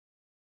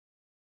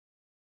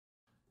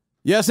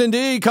Yes,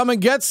 indeed. Come and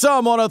get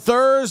some on a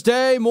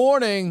Thursday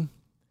morning.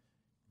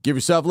 Give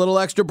yourself a little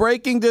extra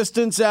braking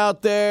distance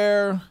out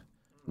there.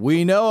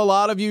 We know a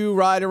lot of you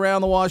ride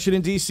around the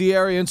Washington, D.C.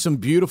 area in some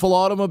beautiful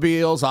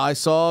automobiles. I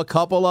saw a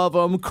couple of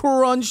them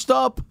crunched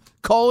up,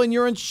 calling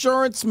your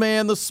insurance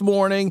man this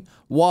morning.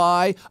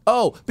 Why?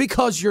 Oh,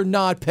 because you're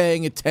not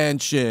paying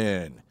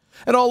attention.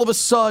 And all of a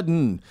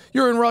sudden,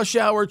 you're in rush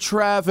hour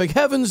traffic.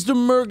 Heavens to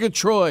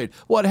Murgatroyd.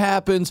 What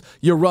happens?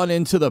 You run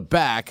into the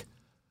back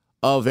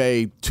of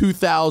a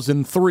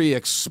 2003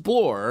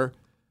 Explorer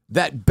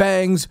that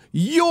bangs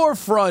your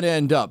front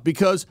end up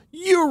because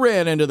you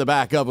ran into the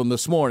back of them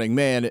this morning,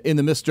 man, in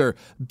the Mr.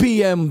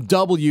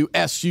 BMW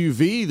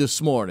SUV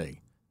this morning.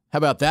 How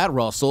about that,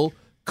 Russell?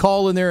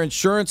 Calling their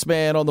insurance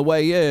man on the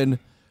way in,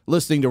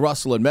 listening to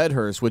Russell and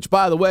Medhurst, which,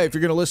 by the way, if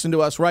you're going to listen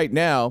to us right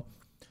now,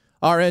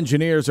 our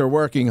engineers are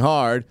working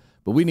hard,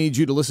 but we need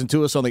you to listen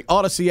to us on the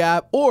Odyssey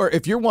app, or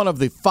if you're one of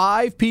the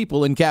 5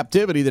 people in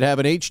captivity that have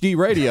an HD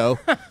radio,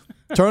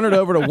 turn it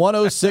over to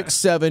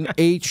 106.7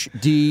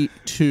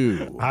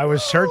 HD2. I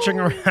was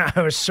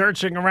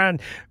searching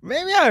around.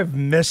 Maybe I've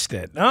missed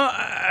it.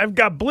 I've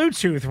got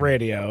Bluetooth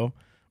radio,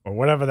 or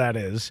whatever that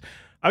is.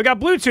 I've got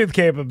Bluetooth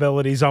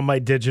capabilities on my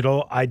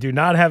digital. I do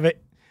not have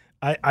it.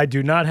 I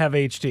do not have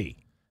HD.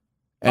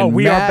 And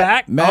we are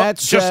back? Matt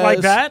just says, like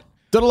that?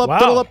 Diddle up, Wow.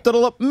 diddle up,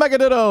 diddle up, mega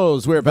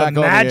dittos. We're back on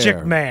the air.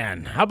 Magic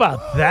Man. How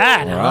about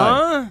that,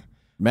 huh?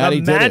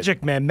 Matty the did Magic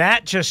it. Man.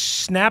 Matt just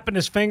snapping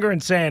his finger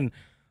and saying,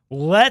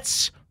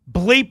 "Let's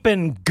bleep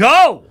and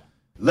go."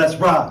 Let's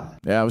ride.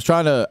 Yeah, I was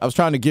trying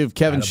to give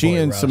Kevin Attaboy,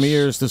 Sheehan Russ. some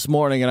ears this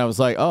morning, and I was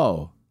like,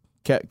 oh,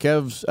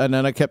 Kev's, and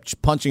then I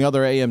kept punching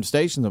other AM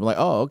stations. I'm like,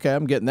 oh, okay,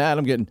 I'm getting that.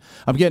 I'm getting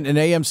an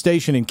AM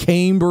station in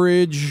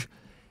Cambridge,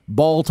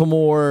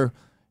 Baltimore,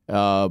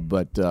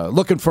 but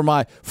looking for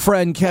my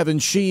friend Kevin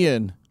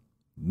Sheehan.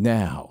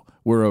 Now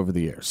we're over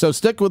the air. So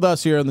stick with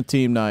us here on the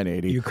Team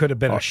 980. You could have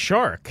been a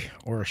shark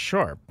or a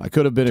sharp. I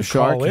could have been a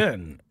shark. Call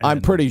in. I'm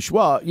pretty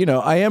well.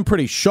 I am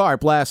pretty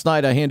sharp. Last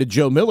night I handed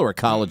Joe Miller a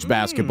college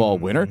basketball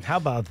winner. How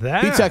about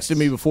that? He texted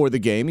me before the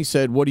game. He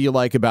said, "What do you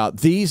like about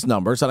these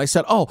numbers?" And I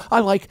said, "Oh, I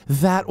like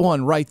that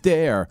one right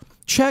there.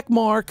 Check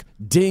mark,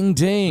 ding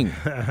ding."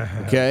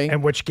 Okay.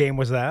 And which game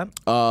was that?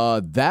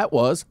 That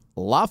was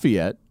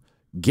Lafayette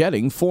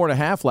getting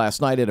 4.5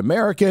 last night at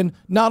American.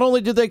 Not only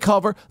did they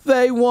cover,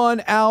 they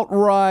won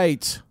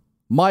outright.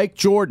 Mike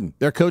Jordan.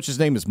 Their coach's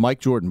name is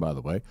Mike Jordan, by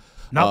the way.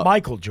 Not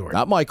Michael Jordan.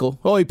 Not Michael.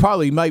 Well, he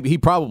probably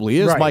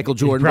is Right. Michael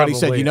Jordan, but he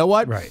said, "You know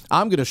what? Right.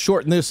 I'm going to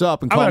shorten this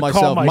up and I'm call gonna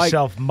call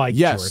myself Mike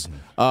Yes.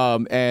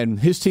 Jordan. And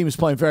his team is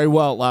playing very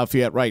well at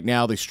Lafayette right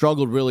now. They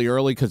struggled really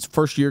early because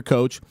first-year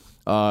coach,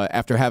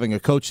 after having a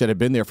coach that had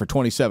been there for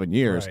 27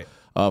 years,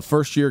 Right.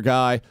 first-year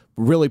guy,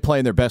 really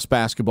playing their best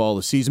basketball of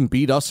the season,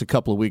 beat us a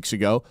couple of weeks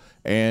ago.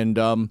 And,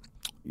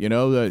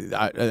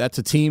 that's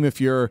a team if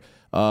you're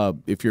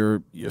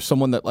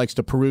someone that likes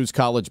to peruse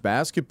college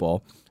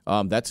basketball,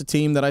 that's a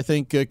team that I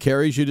think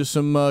carries you to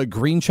some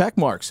green check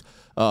marks,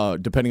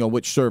 depending on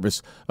which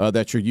service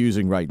that you're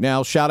using right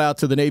now. Shout out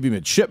to the Navy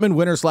midshipmen,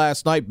 winners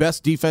last night,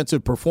 best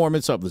defensive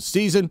performance of the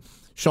season.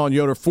 Sean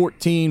Yoder,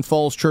 14.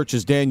 Falls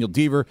Church's Daniel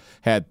Deaver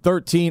had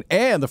 13.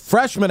 And the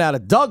freshman out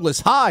of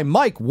Douglas High,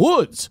 Mike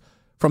Woods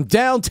from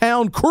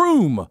downtown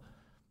Croom.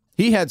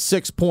 He had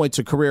 6 points,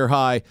 a career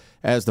high,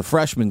 as the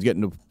freshman's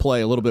getting to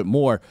play a little bit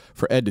more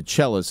for Ed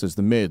DeChellis as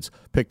the mids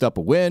picked up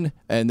a win.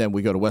 And then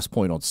we go to West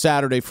Point on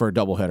Saturday for a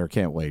doubleheader.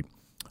 Can't wait.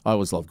 I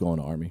always love going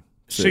to Army.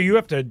 So you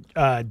have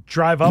to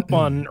drive up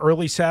on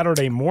early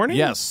Saturday morning?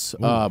 Yes.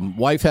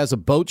 Wife has a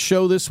boat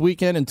show this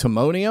weekend in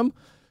Timonium.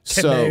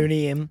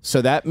 Timonium.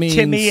 So that means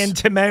Timmy and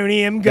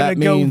Timonium going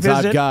to go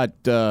visit?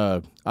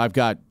 I've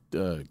got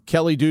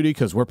Kelly duty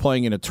because we're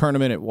playing in a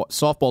tournament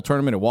softball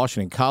tournament at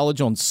Washington College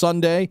on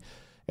Sunday.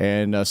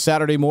 And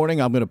Saturday morning,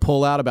 I'm going to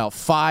pull out about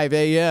 5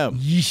 a.m.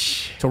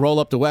 Yeesh. to roll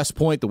up to West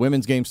Point. The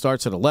women's game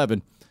starts at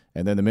 11,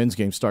 and then the men's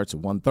game starts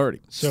at 1:30.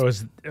 So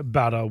it's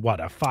about a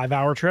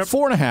 5-hour trip?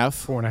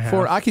 4.5.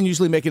 4.5. I can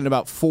usually make it in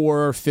about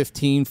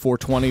 4:15,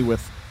 4:20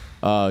 with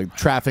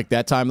traffic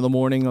that time of the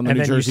morning on the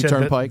New Jersey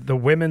Turnpike. The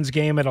women's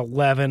game at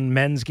 11,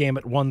 men's game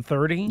at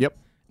 1:30? Yep.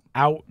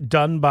 Out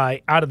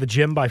of the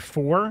gym by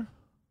 4?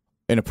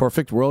 In a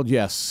perfect world,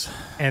 yes.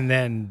 And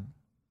then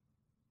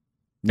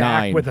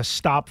back 9. with a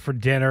stop for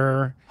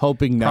dinner.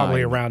 Hoping 9.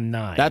 Probably around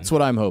 9. That's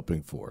what I'm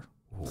hoping for.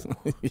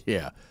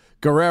 Yeah.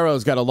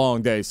 Guerrero's got a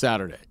long day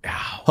Saturday. Ouch.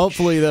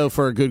 Hopefully, though,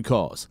 for a good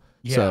cause.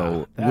 Yeah,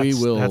 so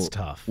that's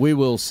tough. We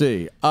will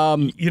see.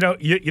 You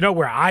know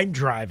where I'm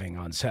driving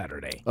on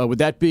Saturday? Would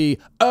that be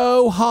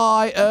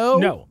Ohio?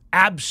 No,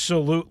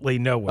 absolutely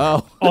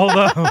nowhere.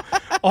 Oh.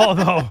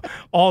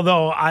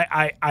 although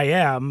I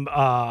am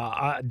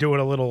doing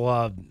a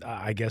little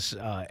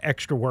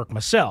extra work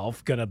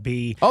myself. Gonna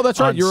be that's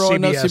right. You're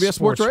on CBS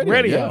Sports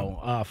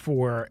Radio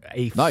for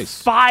a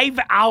nice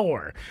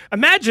 5-hour.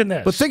 Imagine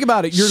this. But think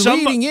about it.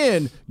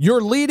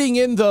 You're leading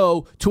in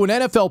though to an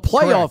NFL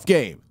playoff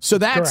game. So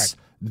that's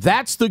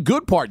That's the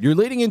good part. You're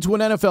leading into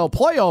an NFL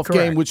playoff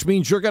game, which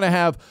means you're going to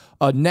have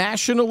a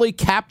nationally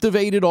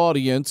captivated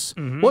audience.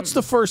 What's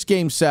the first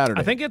game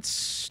Saturday? I think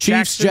it's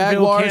Chiefs, Jacksonville,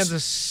 Jaguars,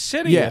 Kansas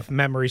City, if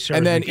memory serves.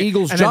 And then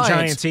Eagles, and Giants. Then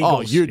Giants,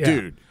 Eagles. Oh,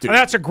 dude. And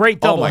that's a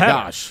great doubleheader. Oh my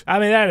gosh! I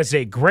mean, that is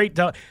a great.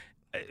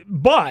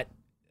 But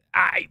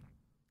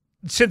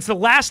since the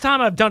last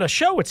time I've done a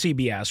show at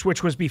CBS,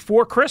 which was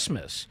before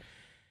Christmas,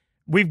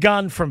 we've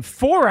gone from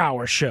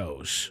 4-hour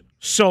shows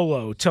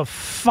solo to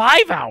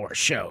 5-hour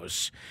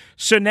shows.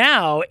 So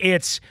now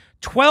it's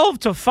 12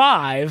 to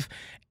 5,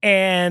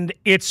 and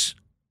it's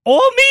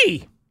all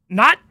me,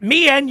 not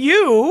me and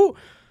you,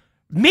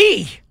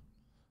 me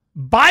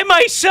by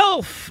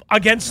myself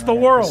against the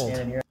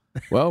world.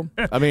 Well,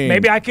 I mean,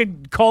 maybe I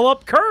could call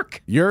up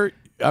Kirk. You're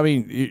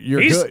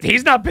good.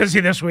 He's not busy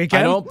this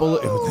weekend. I don't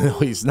believe. No,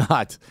 he's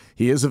not.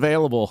 He is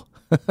available.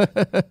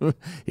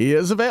 He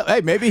is available.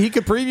 Hey, maybe he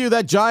could preview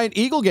that Giant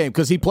Eagle game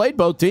because he played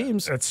both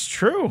teams. That's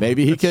true.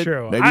 Maybe he could.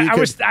 True. Maybe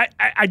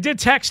I did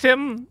text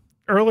him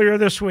earlier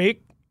this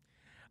week.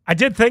 I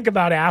did think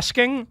about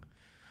asking,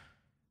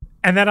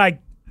 and then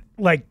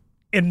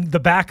in the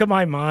back of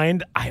my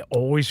mind, I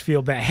always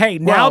feel bad. Hey,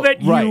 now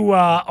that you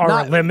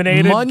are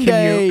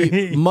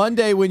eliminated,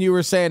 Monday when you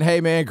were saying,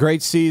 "Hey, man,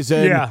 great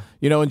season.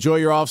 Enjoy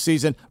your off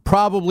season."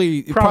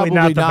 Probably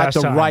not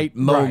the right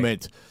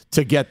moment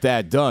to get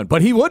that done.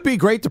 But he would be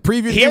great to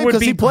preview the game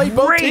because he played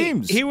both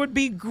teams. He would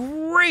be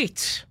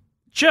great.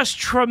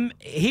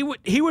 He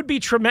would be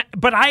tremendous.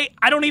 But I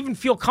don't even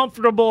feel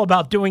comfortable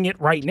about doing it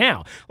right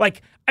now.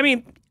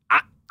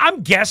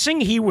 I'm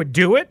guessing he would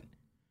do it.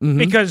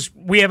 Because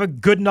we have a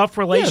good enough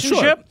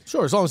relationship. Yeah,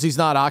 sure, as long as he's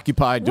not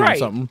occupied doing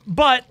something.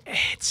 But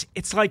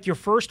it's like your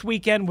first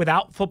weekend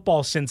without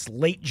football since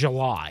late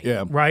July.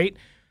 Yeah. Right?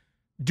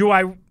 Do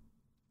I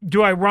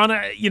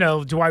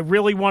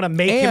really want to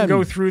make him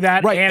go through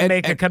that and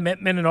make a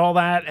commitment and all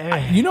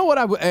that? You know what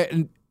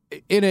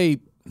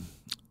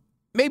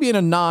maybe in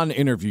a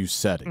non-interview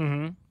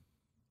setting.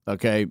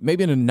 Okay,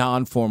 maybe in a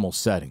non-formal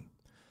setting.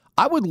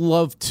 I would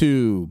love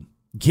to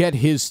get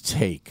his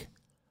take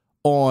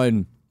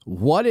on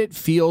what it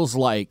feels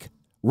like,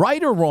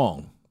 right or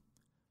wrong,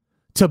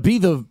 to be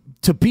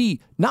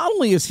not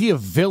only is he a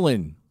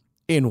villain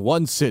in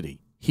one city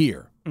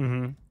here,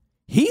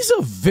 he's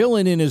a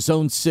villain in his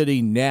own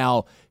city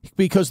now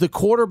because the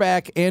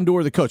quarterback and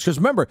or the coach. Because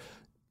remember,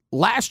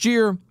 last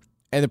year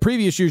and the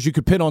previous years you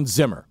could pin on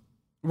Zimmer,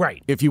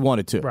 right, if you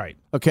wanted to, right.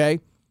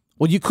 Okay,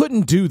 well you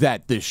couldn't do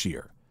that this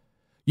year.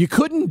 You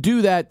couldn't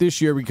do that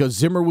this year because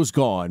Zimmer was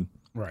gone,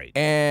 right,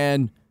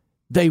 and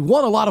they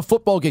won a lot of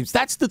football games.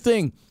 That's the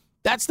thing.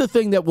 That's the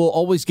thing that will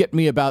always get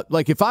me about,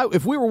 like,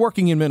 if we were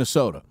working in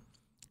Minnesota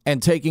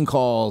and taking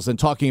calls and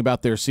talking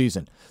about their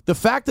season, the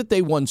fact that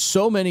they won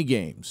so many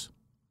games,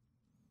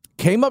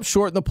 came up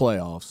short in the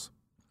playoffs,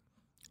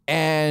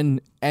 and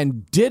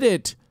did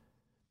it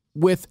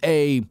with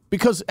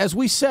because as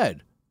we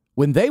said,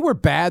 when they were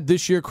bad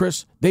this year,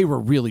 Chris, they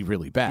were really,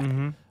 really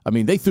bad. I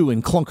mean, they threw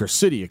in Clunker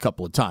City a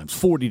couple of times,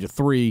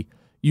 40-3.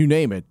 You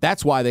name it.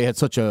 That's why they had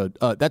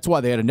that's why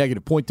they had a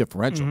negative point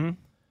differential.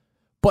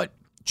 But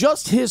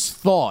just his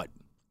thought,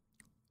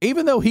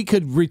 even though he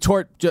could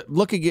retort, just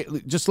look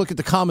at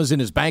the commas in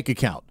his bank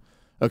account,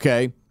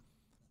 okay?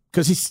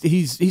 Because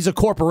he's a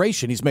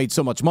corporation. He's made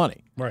so much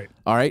money, right?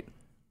 All right.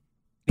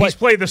 He's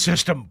played the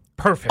system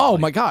perfectly. Oh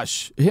my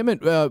gosh, him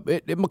and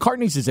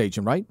McCartney's his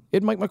agent, right?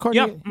 Isn't Mike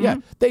McCartney? Yep. Yeah.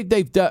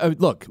 They've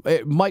look.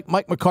 Mike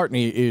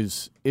McCartney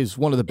is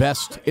one of the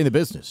best in the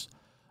business.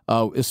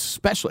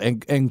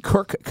 Especially, and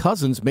Kirk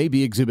Cousins may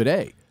be Exhibit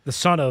A. The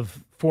son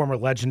of former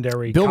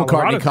legendary Bill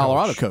McCartney,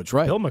 Colorado coach,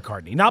 right? Bill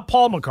McCartney, not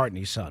Paul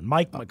McCartney's son.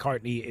 Mike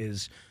McCartney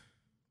is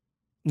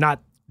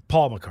not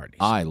Paul McCartney's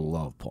son. I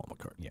love Paul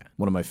McCartney. Yeah.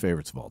 One of my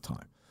favorites of all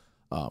time.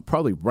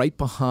 Probably right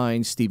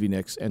behind Stevie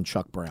Nicks and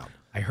Chuck Brown.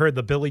 I heard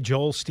the Billy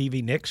Joel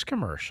Stevie Nicks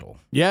commercial.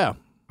 Yeah.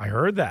 I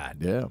heard that.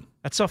 Yeah.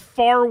 That's a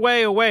far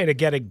way away to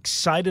get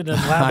excited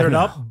and lathered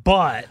up,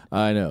 but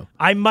I know.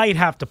 I might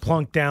have to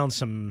plunk down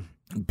some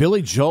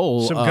Billy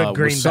Joel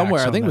was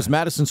somewhere. I think it was that.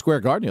 Madison Square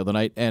Garden the other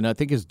night, and I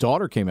think his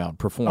daughter came out and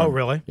performed. Oh,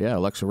 really? Yeah,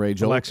 Alexa Ray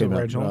Joel came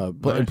out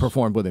nice. and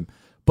performed with him.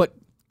 But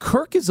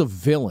Kirk is a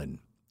villain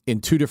in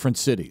two different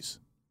cities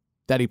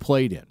that he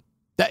played in.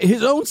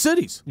 His own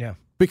cities. Yeah.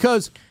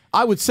 Because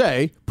I would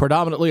say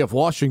predominantly of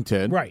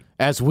Washington. Right.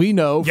 As we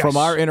know from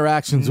our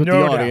interactions with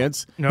the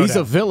audience. He's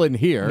a villain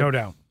here. No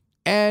doubt.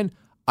 And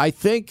I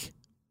think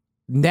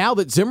now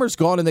that Zimmer's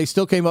gone and they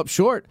still came up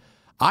short,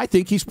 I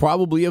think he's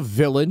probably a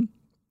villain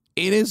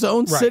in his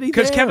own city.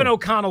 Because Kevin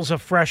O'Connell's a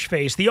fresh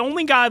face. The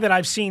only guy that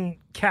I've seen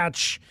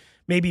catch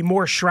maybe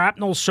more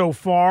shrapnel so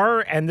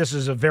far, and this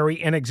is a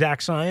very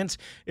inexact science,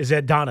 is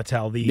Ed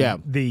Donatel,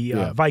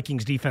 the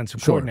Vikings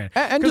defensive coordinator.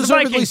 And the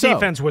Vikings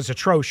defense was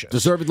atrocious.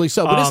 Deservedly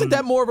so. But isn't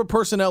that more of a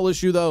personnel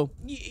issue, though?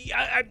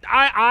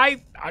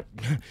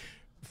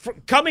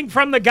 Coming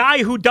from the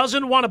guy who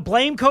doesn't want to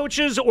blame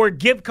coaches or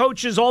give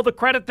coaches all the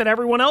credit that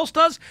everyone else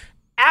does,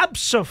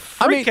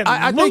 Absolutely.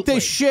 I think they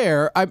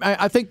share.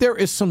 I think there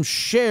is some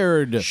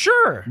shared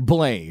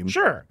blame.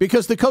 Sure.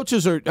 Because the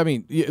coaches are,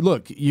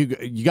 look,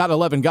 you got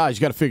 11 guys,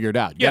 you got to figure it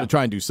out. You got to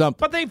try and do something.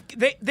 But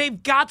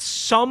they've got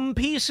some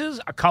pieces,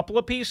 a couple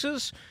of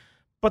pieces,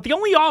 but the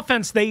only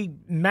offense they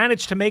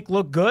managed to make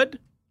look good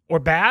or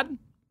bad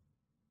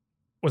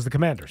was the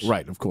Commanders.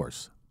 Right, of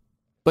course.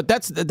 But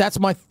that's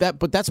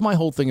my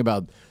whole thing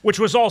about, which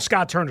was all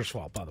Scott Turner's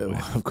fault, by the way.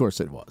 Of course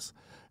it was.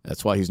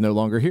 That's why he's no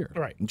longer here.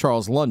 Right. And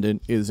Charles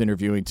London is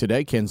interviewing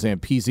today. Ken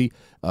Zampese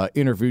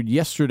interviewed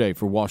yesterday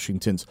for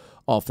Washington's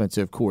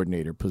offensive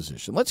coordinator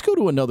position. Let's go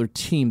to another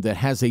team that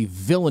has a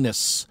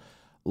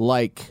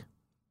villainous-like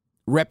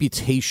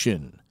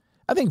reputation.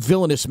 I think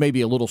villainous may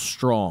be a little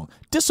strong.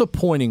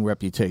 Disappointing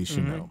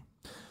reputation, though.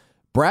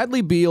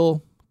 Bradley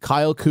Beal,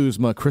 Kyle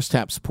Kuzma,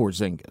 Kristaps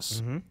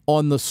Porzingis.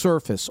 On the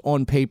surface,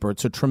 on paper,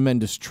 it's a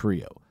tremendous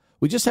trio.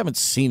 We just haven't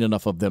seen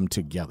enough of them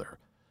together.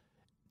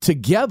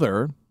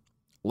 Together,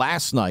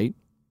 last night,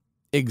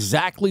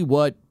 exactly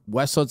what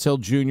Wes Unseld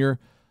Jr.,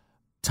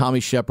 Tommy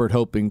Shepard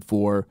hoping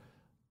for.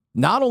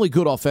 Not only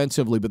good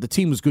offensively, but the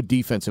team was good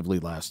defensively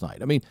last night.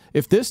 I mean,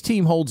 if this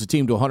team holds a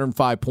team to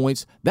 105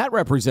 points, that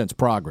represents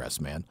progress,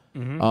 man.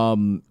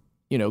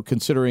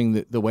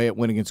 Considering the way it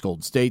went against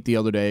Golden State the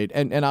other day,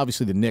 and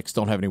obviously the Knicks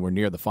don't have anywhere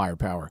near the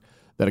firepower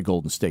that a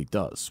Golden State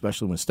does,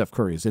 especially when Steph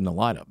Curry is in the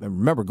lineup. And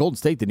remember, Golden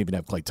State didn't even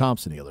have Klay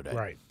Thompson the other day.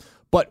 Right.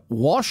 But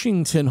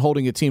Washington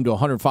holding a team to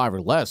 105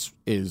 or less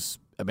is,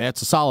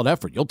 it's a solid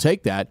effort. You'll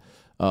take that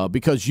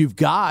because you've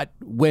got,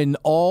 when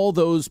all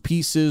those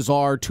pieces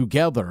are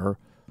together,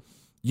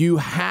 you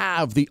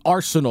have the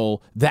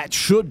arsenal that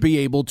should be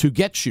able to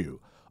get you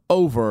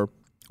over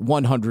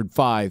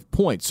 105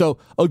 points. So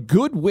a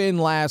good win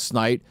last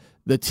night.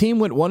 The team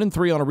went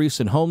 1-3 on a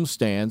recent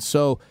homestand.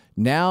 So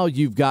now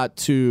you've got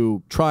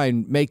to try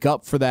and make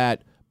up for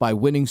that by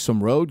winning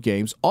some road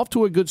games. Off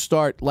to a good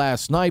start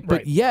last night,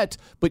 but yet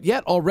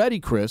already,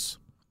 Chris,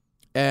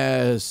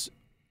 as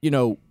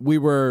we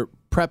were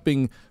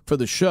prepping for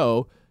the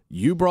show,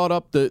 you brought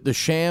up the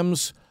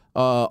Shams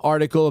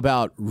article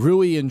about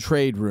Rui and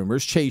trade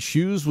rumors. Chase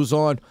Hughes was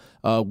on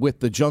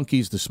with the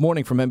Junkies this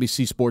morning from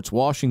NBC Sports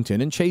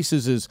Washington, and Chase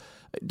is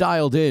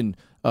dialed in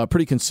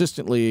pretty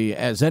consistently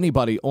as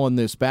anybody on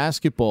this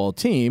basketball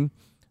team,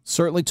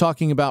 certainly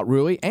talking about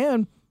Rui.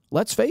 And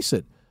let's face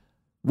it,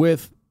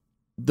 with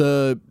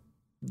the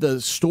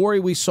story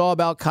we saw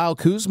about Kyle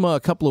Kuzma a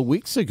couple of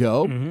weeks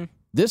ago,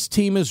 this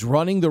team is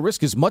running the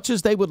risk. As much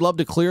as they would love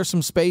to clear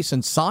some space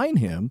and sign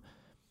him,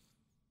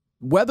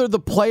 whether the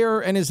player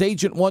and his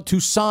agent want to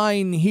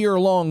sign here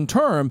long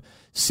term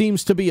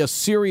seems to be a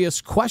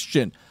serious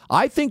question.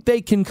 I think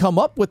they can come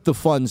up with the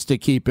funds to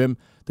keep him.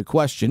 The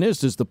question is,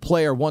 does the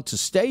player want to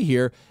stay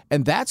here?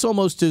 And that's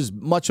almost as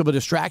much of a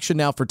distraction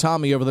now for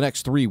Tommy over the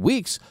next 3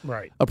 weeks,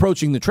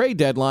 approaching the trade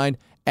deadline,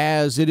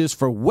 as it is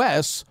for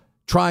Wes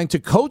trying to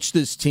coach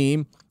this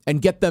team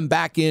and get them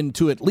back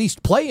into at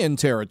least play-in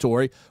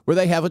territory where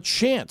they have a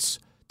chance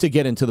to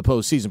get into the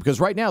postseason, because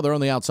right now they're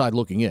on the outside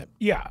looking in.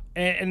 Yeah,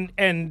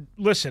 and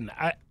listen,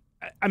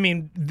 I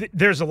mean,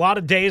 there's a lot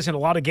of days and a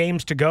lot of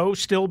games to go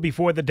still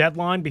before the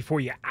deadline, before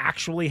you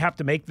actually have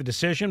to make the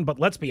decision. But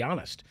let's be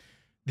honest,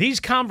 these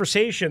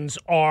conversations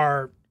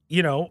are,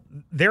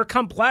 they're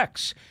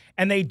complex,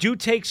 and they do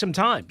take some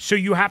time. So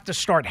you have to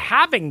start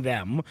having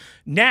them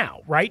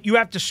now, right? You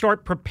have to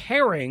start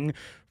preparing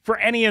for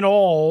any and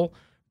all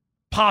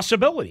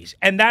possibilities.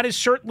 And that is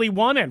certainly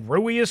one, and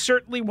Rui is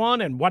certainly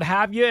one, and what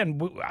have you.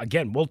 And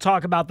again, we'll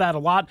talk about that a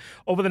lot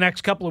over the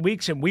next couple of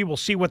weeks, and we will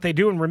see what they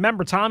do. And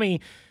remember,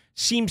 Tommy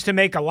seems to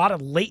make a lot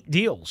of late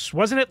deals.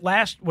 Was it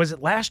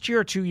last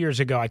year or 2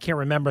 years ago? I can't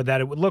remember, that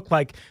it would look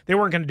like they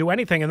weren't going to do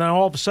anything. And then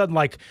all of a sudden,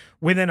 like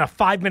within a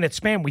 5-minute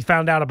span, we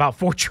found out about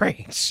 4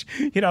 trades.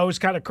 It was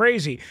kind of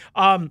crazy.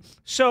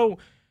 So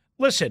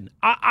listen,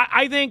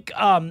 I think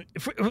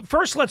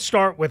first let's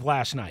start with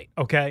last night,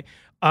 okay?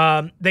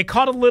 They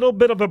caught a little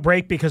bit of a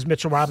break because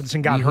Mitchell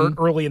Robinson got hurt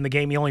early in the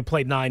game. He only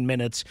played 9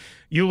 minutes.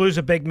 You lose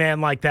a big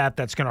man like that,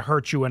 that's going to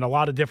hurt you in a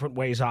lot of different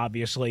ways,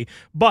 obviously.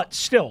 But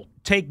still,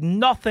 take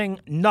nothing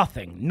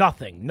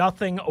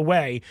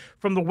away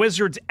from the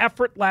Wizards'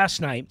 effort last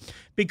night.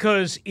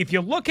 Because if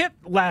you look at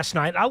last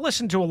night, I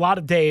listened to a lot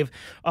of Dave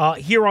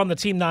here on the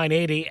Team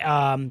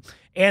 980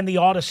 and the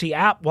Odyssey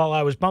app while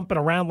I was bumping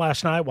around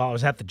last night, while I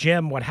was at the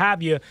gym, what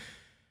have you.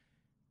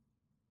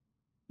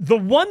 The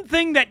one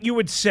thing that you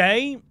would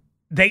say,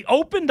 they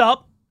opened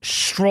up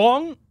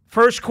strong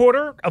first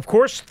quarter. Of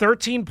course,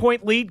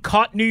 13-point lead,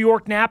 caught New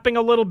York napping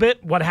a little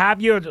bit, what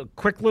have you. A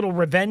quick little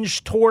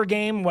revenge tour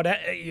game,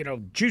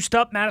 juiced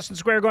up Madison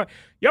Square Garden.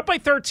 You're up by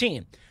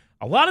 13.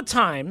 A lot of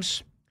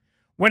times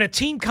when a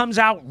team comes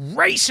out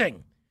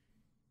racing,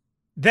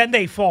 then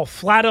they fall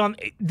flat on.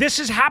 This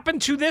has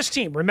happened to this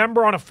team.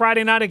 Remember on a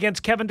Friday night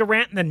against Kevin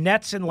Durant and the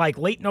Nets in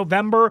late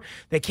November,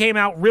 they came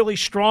out really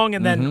strong,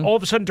 and then all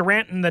of a sudden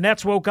Durant and the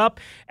Nets woke up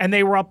and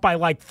they were up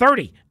by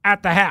 30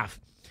 at the half.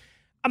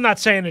 I'm not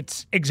saying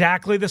it's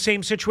exactly the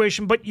same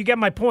situation, but you get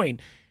my point.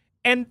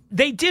 And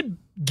they did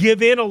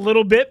give in a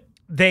little bit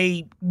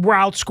They were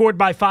outscored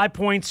by 5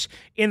 points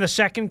in the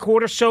second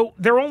quarter, so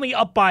they're only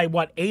up by,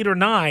 8 or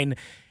 9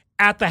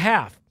 at the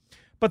half.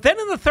 But then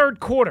in the third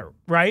quarter,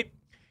 right,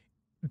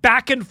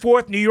 back and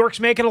forth, New York's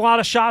making a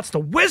lot of shots. The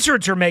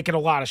Wizards are making a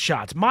lot of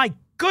shots. My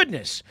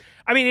goodness.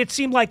 I mean, it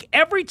seemed like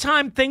every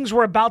time things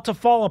were about to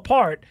fall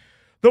apart,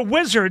 the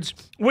Wizards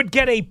would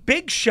get a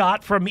big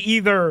shot from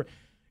either,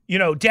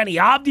 Denny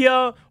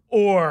Avdia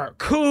or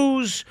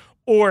Kuz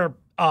or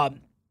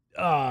I'm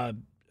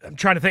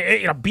trying to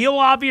think. Beal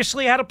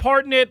obviously had a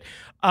part in it.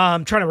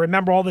 I'm trying to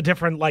remember all the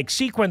different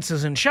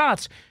sequences and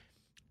shots.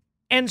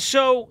 And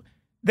so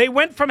they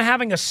went from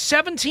having a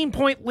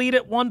 17-point lead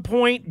at one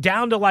point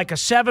down to a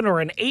 7 or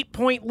an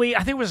 8-point lead. I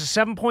think it was a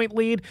 7-point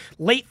lead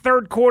late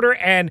third quarter,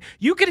 and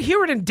you could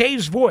hear it in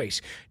Dave's voice.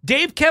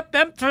 Dave kept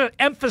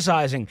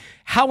emphasizing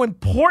how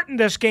important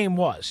this game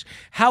was,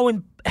 how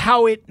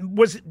it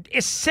was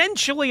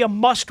essentially a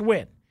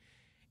must-win.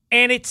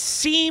 And it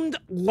seemed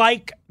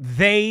like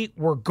they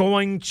were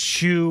going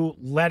to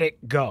let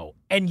it go.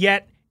 And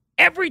yet,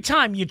 every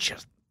time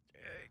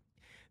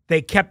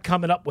they kept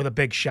coming up with a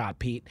big shot,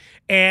 Pete.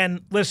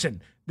 And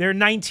listen, they're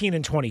 19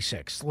 and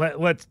 26.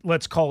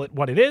 Let's call it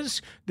what it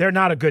is. They're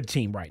not a good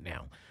team right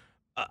now.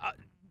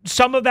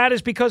 Some of that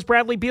is because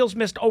Bradley Beal's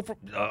missed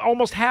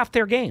almost half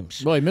their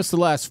games. Well, he missed the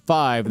last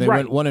 5. And they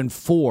went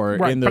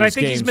 1-4 in those games. But I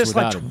think he's missed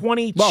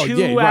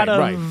 22 out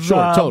of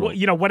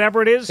total.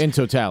 Whatever it is. In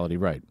totality,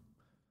 right.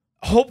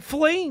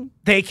 Hopefully,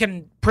 they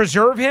can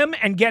preserve him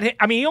and get him.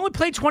 I mean, he only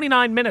played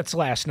 29 minutes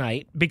last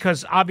night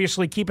because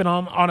obviously keeping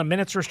on a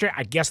minutes restriction.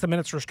 I guess the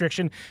minutes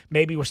restriction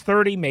maybe was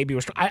 30, maybe it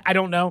was. I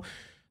don't know.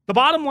 The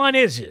bottom line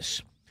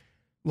is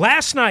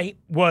last night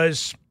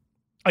was,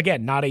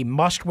 again, not a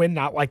must win,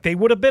 not like they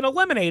would have been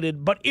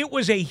eliminated, but it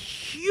was a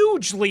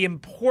hugely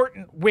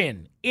important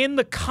win in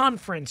the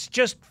conference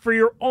just for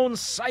your own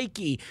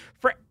psyche,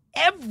 for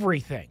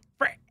everything.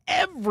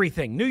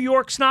 Everything. New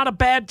York's not a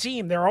bad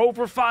team. They're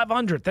over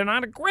 500. They're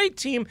not a great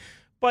team,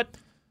 but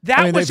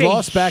they've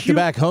lost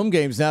back-to-back home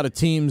games now to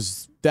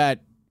teams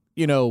that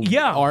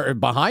are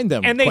behind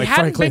them. And they quite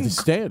frankly, in the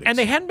standings. And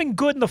they hadn't been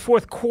good in the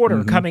fourth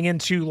quarter coming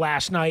into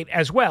last night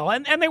as well.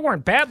 And they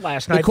weren't bad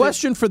last night. The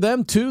question for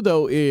them too,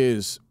 though,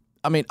 is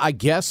I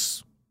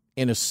guess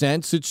in a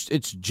sense it's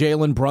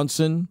Jalen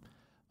Brunson.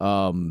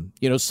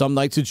 Some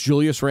nights it's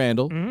Julius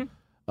Randle.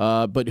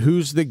 But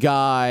who's the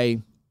guy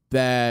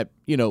that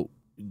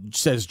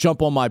says,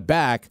 jump on my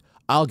back,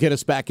 I'll get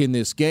us back in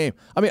this game?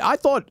 I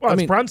thought...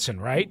 it's Brunson,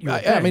 right?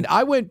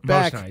 I went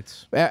back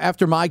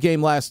after my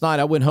game last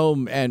night. I went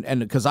home and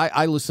because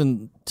I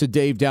listened to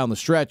Dave down the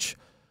stretch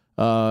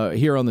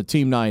here on the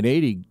Team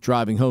 980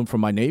 driving home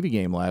from my Navy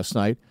game last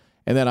night,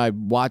 and then I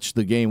watched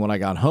the game when I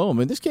got home.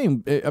 And this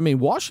game,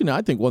 Washington,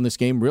 I think, won this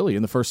game really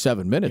in the first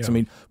 7 minutes.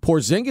 Yeah.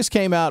 Porzingis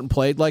came out and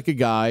played like a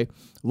guy,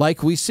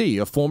 like we see,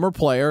 a former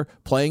player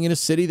playing in a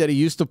city that he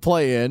used to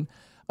play in,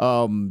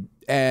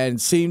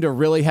 and seemed to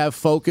really have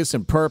focus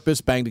and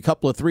purpose, banged a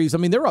couple of threes.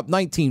 They're up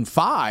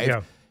 19-5.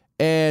 Yeah.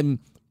 And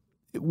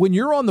when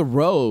you're on the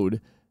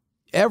road,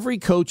 every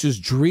coach is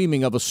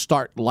dreaming of a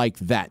start like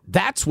that.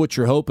 That's what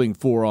you're hoping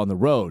for on the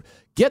road.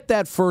 Get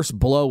that first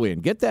blow in.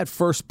 Get that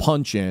first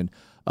punch in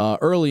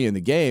early in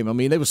the game.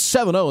 They was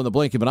 7-0 in the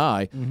blink of an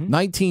eye,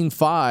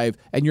 19-5,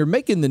 and you're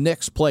making the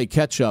next play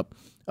catch up.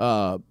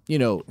 From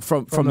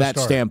that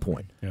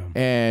standpoint. Yeah.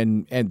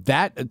 And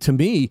that to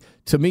me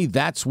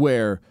that's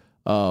where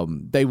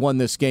they won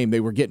this game. They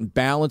were getting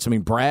balanced.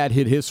 Brad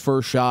hit his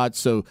first shot,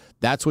 so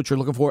that's what you're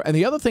looking for. And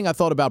the other thing I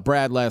thought about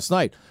Brad last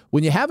night,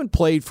 when you haven't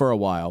played for a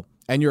while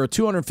and you're a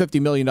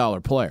 $250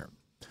 million player,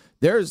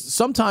 there's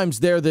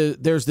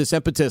this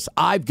impetus.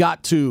 I've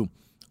got to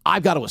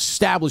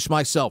establish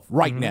myself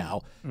right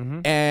now.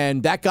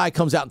 And that guy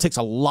comes out and takes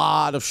a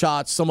lot of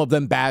shots, some of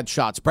them bad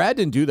shots. Brad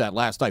didn't do that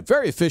last night.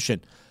 Very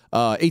efficient,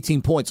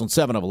 18 points on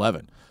 7 of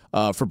 11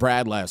 for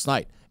Brad last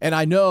night. And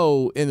I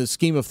know in the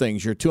scheme of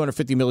things, your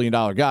 $250 million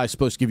guy is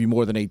supposed to give you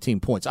more than 18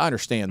 points. I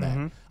understand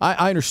that.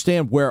 I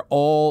understand where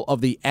all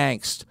of the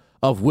angst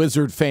of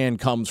Wizard fan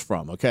comes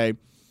from, okay?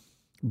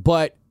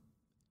 But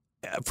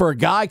for a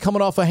guy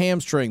coming off a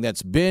hamstring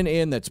that's been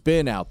in, that's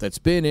been out, that's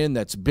been in,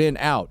 that's been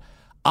out,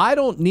 I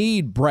don't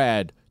need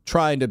Brad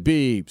trying to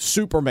be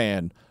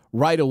Superman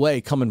right away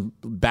coming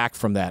back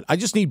from that. I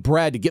just need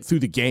Brad to get through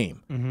the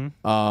game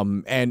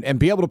and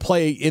be able to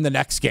play in the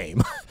next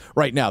game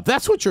right now.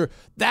 That's what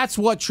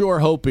you're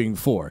hoping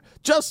for.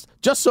 Just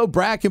so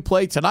Brad can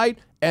play tonight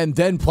and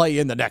then play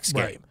in the next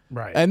game.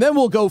 Right. And then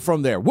we'll go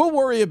from there. We'll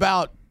worry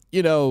about,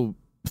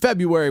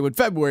 February when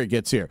February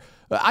gets here.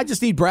 I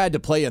just need Brad to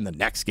play in the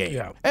next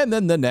game and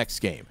then the next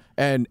game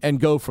and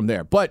go from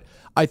there. But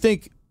I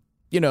think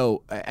and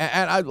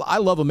I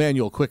love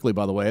Emmanuel Quickley,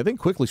 by the way. I think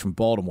Quickley's from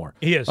Baltimore.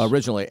 He is.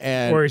 Originally.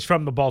 Or he's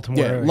from the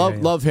Baltimore area.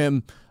 Love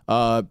him.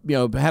 Had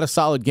a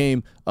solid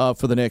game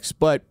for the Knicks.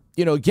 But,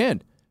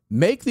 again,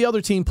 make the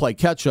other team play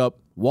catch up.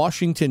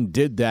 Washington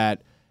did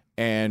that.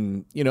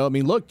 And,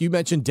 look, you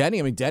mentioned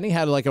Denny. Denny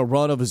had like a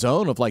run of his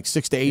own of like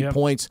 6 to 8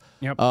 points,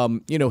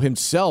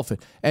 himself.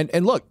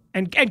 And look.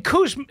 And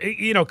Kuzma,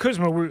 we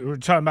were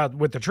talking about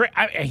with the trade.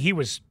 He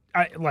was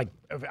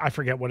I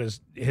forget what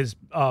his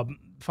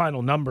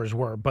final numbers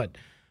were, but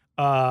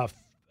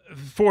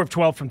 4 of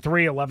 12 from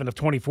 3, 11 of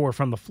 24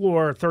 from the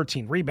floor,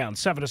 13 rebounds,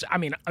 7 of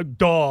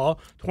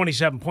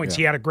 27 points. Yeah.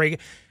 He had a great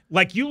 –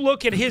 like, you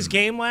look at his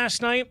game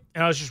last night,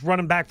 and I was just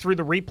running back through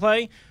the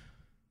replay,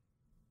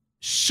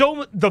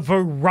 so the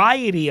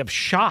variety of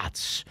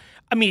shots.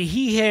 I mean,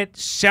 he hit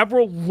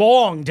several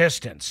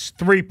long-distance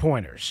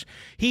three-pointers.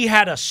 He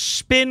had a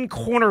spin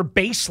corner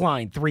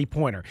baseline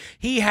three-pointer.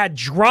 He had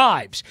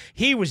drives.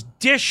 He was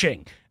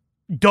dishing.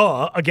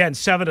 Again,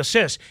 7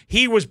 assists.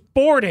 He was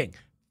boarding.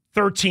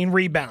 13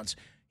 rebounds.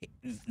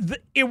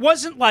 It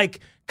wasn't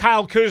like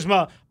Kyle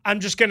Kuzma, I'm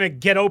just going to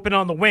get open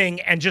on the wing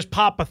and just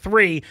pop a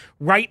three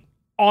right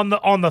on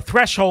the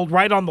threshold,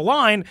 right on the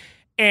line,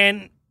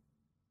 and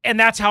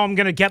that's how I'm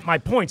going to get my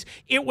points.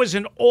 It was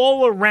an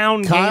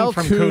all-around game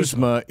from Kuzma.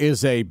 Kuzma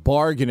is a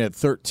bargain at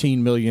 $13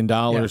 million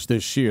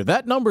this year.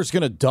 That number's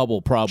going to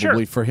double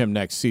probably for him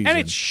next season. And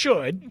it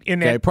should.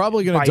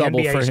 Probably going to double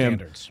NBA for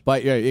standards. him.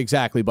 By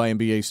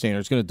NBA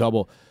standards. Going to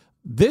double.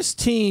 This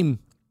team,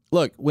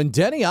 look, when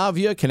Deni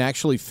Avdija can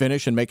actually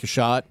finish and make a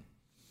shot,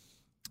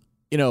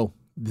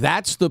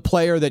 that's the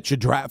player that you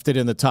drafted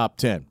in the top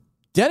 10.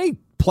 Deni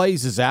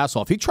plays his ass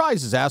off. He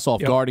tries his ass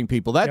off guarding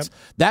people.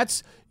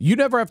 That's you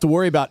never have to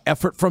worry about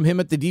effort from him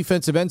at the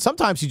defensive end.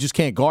 Sometimes you just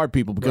can't guard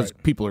people because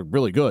people are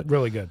really good.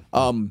 Really good.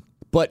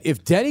 But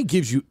if Deni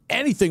gives you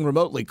anything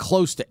remotely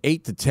close to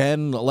 8 to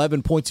 10,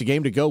 11 points a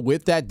game to go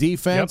with that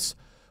defense,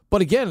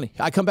 but again,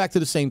 I come back to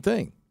the same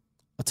thing.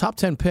 A top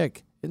 10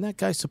 pick, isn't that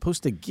guy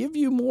supposed to give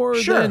you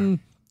more than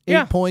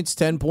 8 points,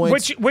 10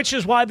 points? Which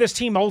is why this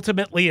team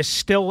ultimately is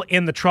still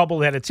in the trouble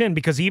that it's in,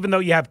 because even though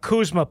you have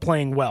Kuzma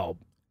playing well,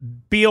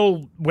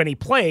 Beal, when he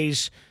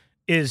plays,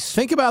 is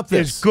think about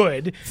this. Is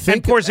good.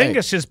 And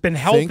Porzingis has been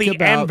healthy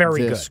and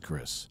very good.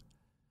 Chris.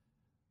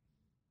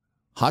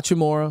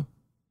 Hachimura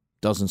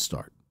doesn't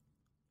start.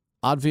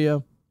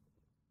 Avdija,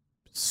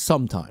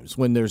 sometimes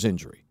when there's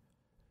injury.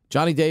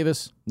 Johnny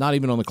Davis, not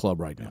even on the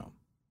club right now.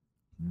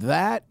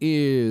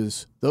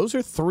 Those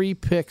are 3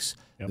 picks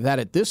that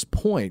at this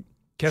point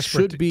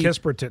should be.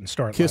 Kispert didn't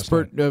start.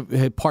 Kispert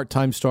had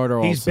part-time starter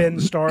also. He's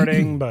been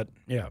starting, but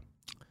yeah.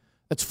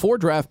 That's 4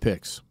 draft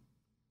picks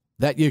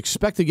that you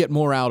expect to get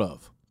more out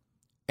of,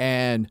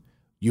 and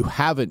you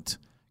haven't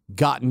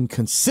gotten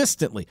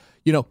consistently.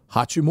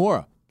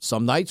 Hachimura,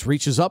 some nights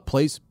reaches up,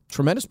 plays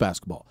tremendous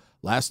basketball.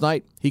 Last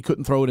night, he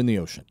couldn't throw it in the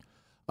ocean.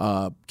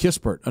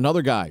 Kispert,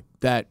 another guy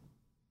that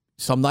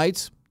some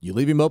nights you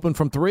leave him open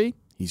from 3,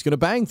 he's going to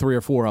bang 3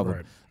 or 4 of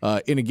them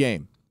in a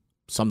game.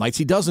 Some nights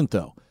he doesn't,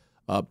 though.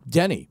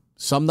 Deni,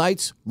 some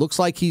nights looks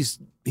like he's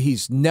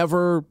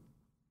never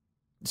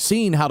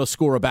seen how to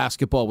score a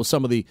basketball with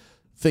some of the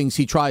things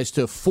he tries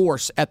to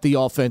force at the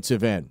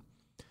offensive end.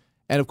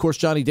 And, of course,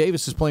 Johnny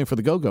Davis is playing for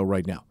the Go-Go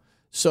right now.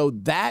 So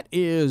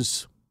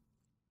that's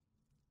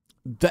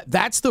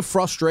the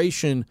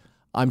frustration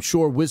I'm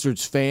sure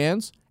Wizards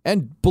fans,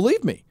 and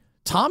believe me,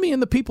 Tommy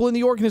and the people in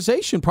the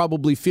organization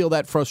probably feel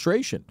that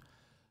frustration.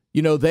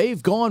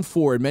 They've gone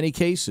for, in many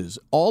cases,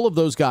 all of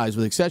those guys,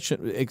 with exception,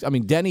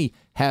 Deni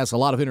has a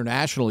lot of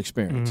international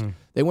experience.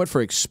 They went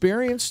for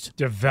experienced,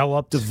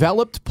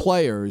 developed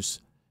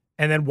players.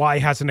 And then why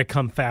hasn't it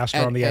come faster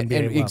on the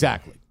NBA level?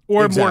 Exactly.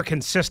 Or more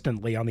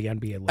consistently on the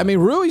NBA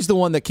level. Rui's the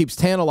one that keeps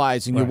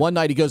tantalizing you. One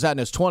night he goes out and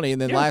has 20, and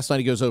then last night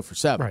he goes 0 for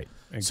 7. Right.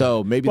 Exactly.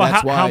 So maybe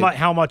that's why.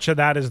 How much of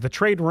that is the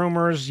trade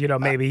rumors?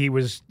 Maybe he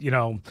was, I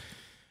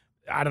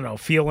don't know,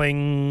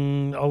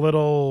 feeling a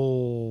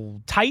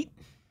little tight.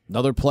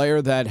 Another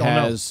player that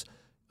has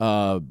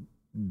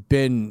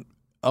been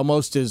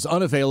almost as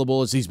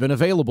unavailable as he's been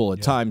available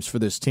at times for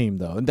this team,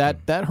 though. And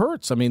that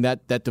hurts.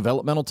 That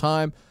developmental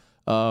time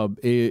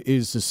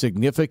is a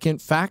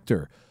significant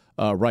factor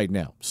right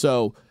now.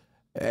 So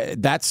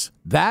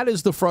that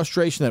is the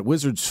frustration that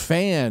Wizards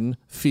fan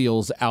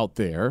feels out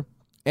there.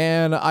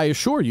 And I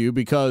assure you,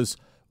 because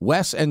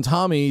Wes and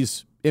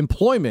Tommy's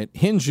employment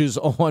hinges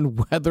on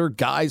whether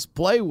guys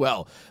play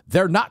well.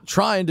 They're not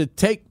trying to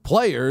take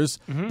players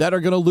that are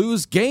going to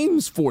lose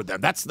games for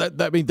them.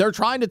 They're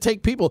trying to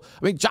take people.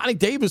 Johnny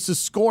Davis is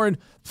scoring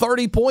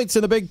 30 points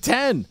in the Big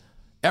Ten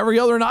every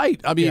other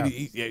night.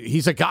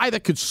 He's a guy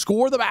that could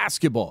score the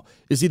basketball.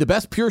 Is he the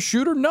best pure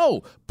shooter?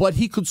 No, but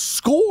he could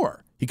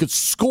score. He could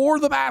score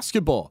the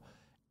basketball.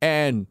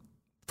 And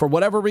for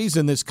whatever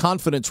reason, this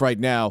confidence right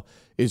now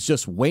is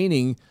just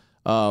waning.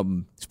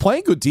 He's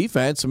playing good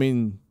defense.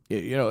 He's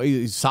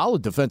a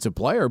solid defensive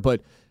player,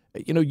 but,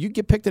 you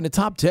get picked in the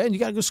top 10, you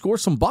got to go score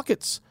some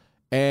buckets.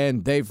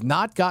 And they've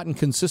not gotten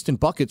consistent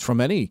buckets from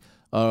any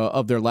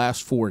of their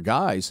last 4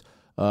 guys.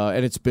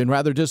 And it's been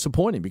rather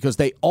disappointing because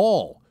they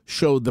all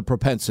showed the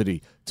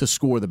propensity to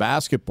score the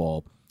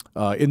basketball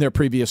in their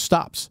previous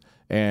stops.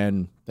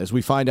 And as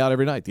we find out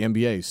every night, the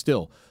NBA is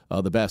still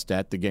the best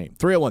at the game.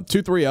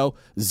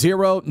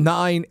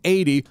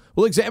 301-230-0980.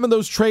 We'll examine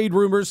those trade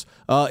rumors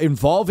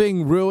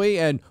involving Rui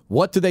and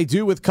what do they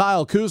do with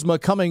Kyle Kuzma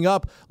coming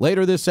up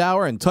later this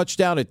hour, and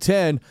touchdown at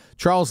 10.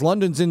 Charles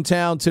London's in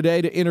town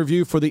today to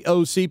interview for the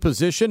OC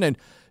position. And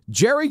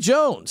Jerry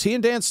Jones, he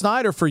and Dan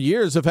Snyder for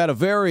years have had a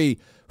very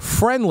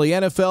friendly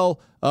NFL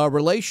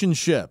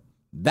relationship.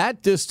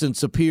 That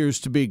distance appears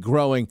to be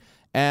growing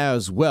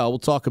as well. We'll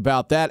talk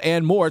about that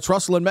and more. It's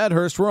Russell and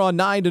Medhurst. We're on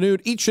 9 to noon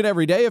each and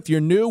every day. If you're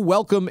new,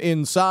 welcome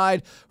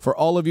inside. For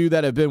all of you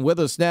that have been with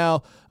us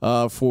now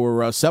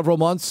for several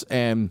months,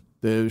 and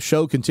the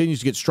show continues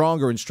to get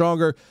stronger and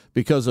stronger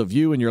because of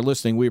you and your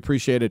listening. We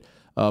appreciate it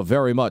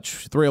very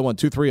much.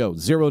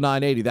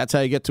 301-230-0980. That's how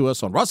you get to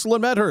us on Russell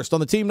and Medhurst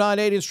on the Team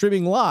 980 and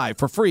streaming live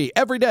for free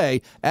every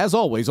day, as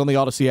always, on the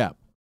Odyssey app.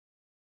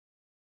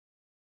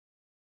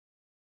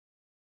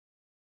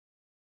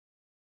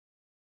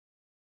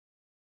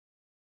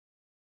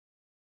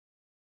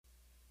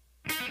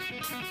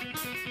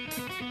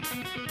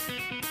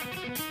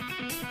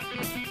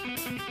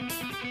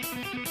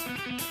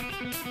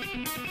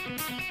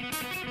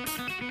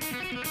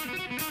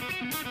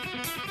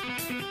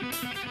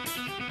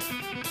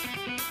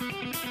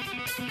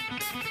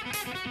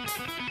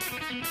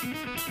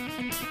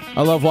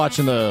 I love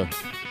watching the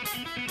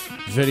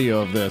video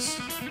of this.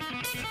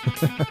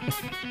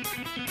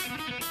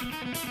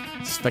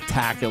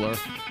 Spectacular.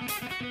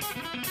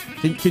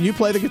 Can you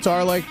play the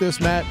guitar like this,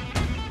 Matt?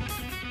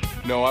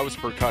 No, I was a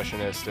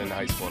percussionist in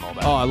high school and all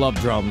that. Oh, I love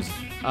drums.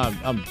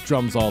 I'm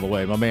drums all the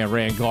way. My man,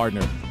 Rand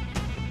Gardner.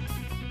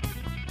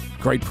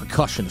 Great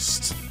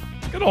percussionist.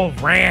 Good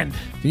old Rand.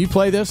 Can you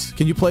play this?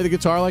 Can you play the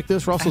guitar like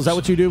this, Russell? Is that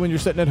what you do when you're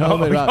sitting at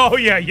home at about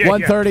yeah.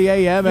 1:30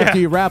 a.m. after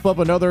you wrap up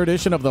another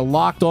edition of the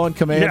Locked On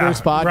Commanders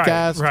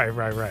podcast?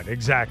 Right.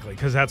 Exactly,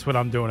 because that's what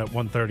I'm doing at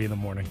 1:30 in the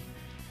morning.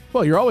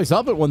 Well, you're always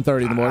up at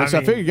 1:30 in the morning, so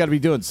I figure you got to be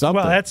doing something.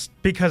 Well, that's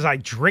because I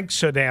drink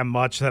so damn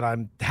much that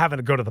I'm having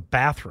to go to the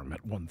bathroom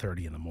at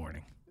 1:30 in the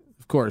morning.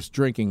 Of course,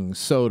 drinking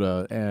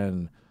soda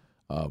and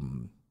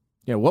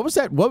what was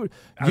that?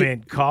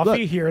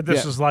 Coffee here.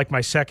 This is like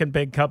my second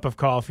big cup of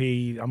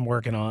coffee I'm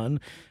working on.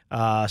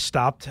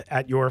 Stopped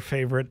at your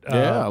favorite,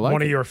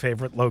 one of your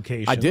favorite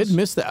locations. I did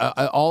miss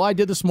that. All I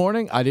did this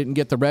morning, I didn't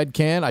get the red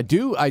can. I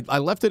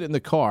left it in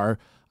the car.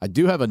 I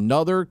do have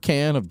another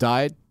can of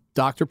Diet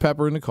Dr.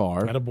 Pepper in the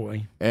car.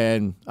 Attaboy.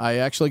 And I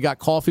actually got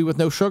coffee with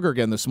no sugar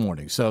again this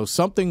morning. So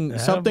something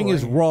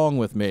is wrong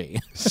with me.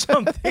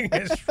 Something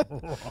is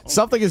wrong.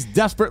 Something is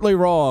desperately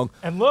wrong.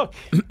 And look,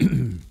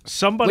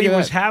 somebody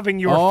was having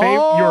your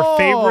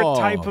favorite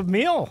type of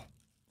meal.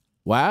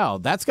 Wow,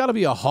 that's got to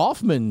be a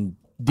Hoffman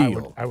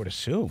deal. I would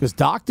assume. Because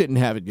Doc didn't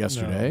have it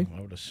yesterday. No,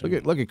 I would assume.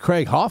 Look at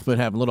Craig Hoffman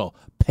having a little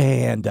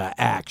panda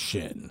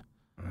action.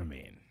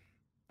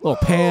 Little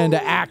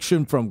panda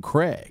action from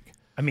Craig.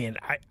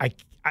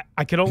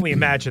 I can only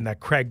imagine that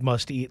Craig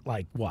must eat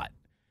like what?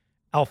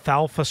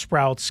 Alfalfa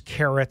sprouts,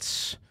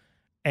 carrots,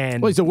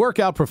 and he's a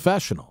workout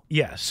professional.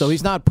 Yes. So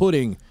he's not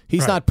putting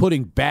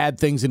bad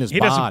things in his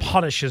body. He doesn't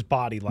punish his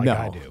body like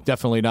I do. No,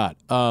 definitely not.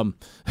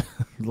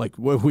 Like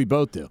we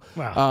both do.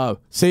 Wow.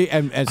 See,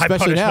 and especially I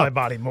punish now, my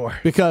body more.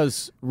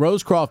 Because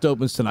Rosecroft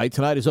opens tonight.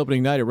 Tonight is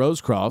opening night at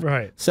Rosecroft.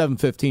 Right.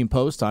 7:15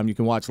 post time. You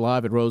can watch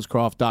live at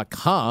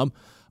rosecroft.com.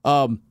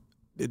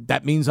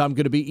 That means I'm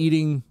going to be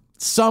eating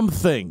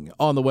something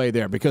on the way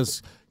there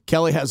because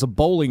Kelly has a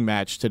bowling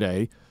match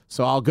today,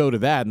 so I'll go to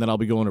that, and then I'll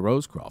be going to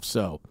Rosecroft.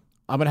 So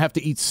I'm going to have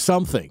to eat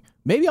something.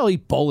 Maybe I'll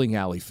eat bowling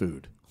alley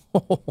food.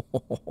 How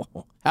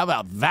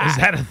about that? Is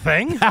that a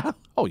thing?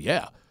 Oh,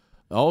 yeah.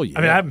 Oh, yeah.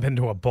 I haven't been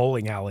to a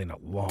bowling alley in a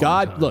long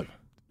time. Look,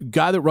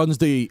 guy that runs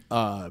the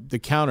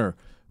counter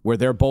where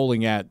they're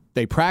bowling at,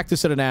 they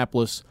practice at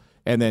Annapolis,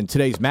 and then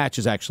today's match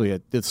is actually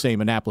at the same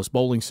Annapolis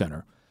Bowling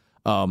Center.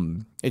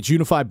 It's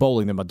Unified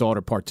Bowling that my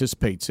daughter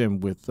participates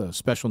in with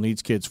special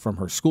needs kids from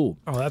her school.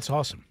 Oh, that's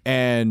awesome.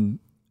 And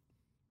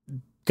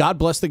God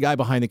bless the guy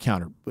behind the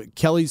counter.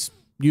 Kelly's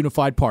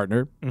Unified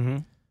partner. Mm-hmm.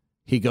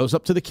 He goes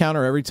up to the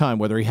counter every time,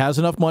 whether he has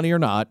enough money or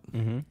not.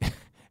 Mm-hmm.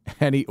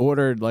 And he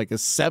ordered like a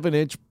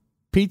 7-inch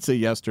pizza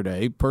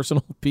yesterday,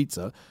 personal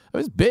pizza. It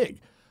was big.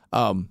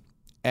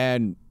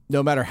 And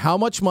no matter how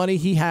much money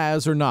he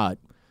has or not,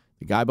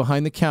 the guy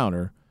behind the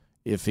counter,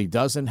 if he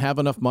doesn't have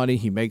enough money,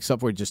 he makes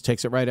up where he just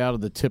takes it right out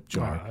of the tip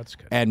jar. Oh, that's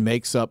good. And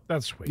makes up,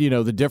 that's sweet.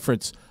 The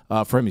difference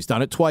for him. He's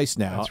done it twice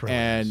now. That's really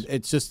and nice.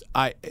 It's just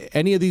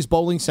any of these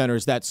bowling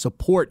centers that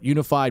support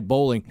Unified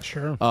Bowling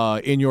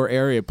in your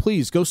area,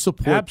 please go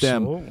support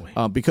them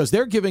because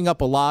they're giving up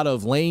a lot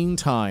of lane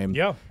time.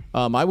 Yeah.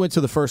 I went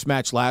to the first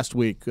match last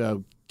week.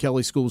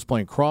 Kelly School was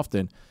playing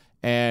Crofton,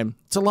 and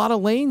it's a lot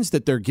of lanes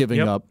that they're giving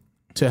up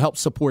to help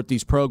support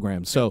these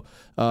programs. So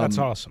that's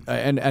awesome.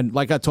 And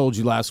like I told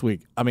you last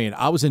week,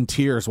 I was in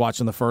tears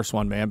watching the first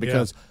one, man,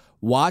 because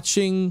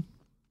watching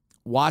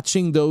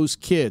those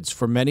kids,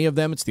 for many of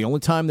them, it's the only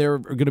time they're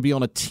going to be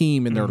on a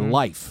team in their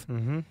life.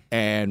 Mm-hmm.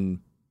 And,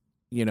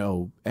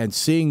 and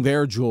seeing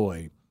their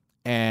joy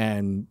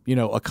and,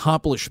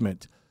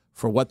 accomplishment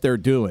for what they're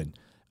doing.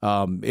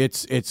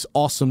 It's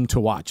awesome to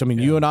watch.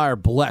 You and I are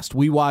blessed.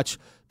 We watch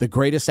the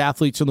greatest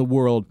athletes in the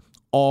world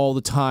all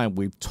the time.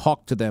 We've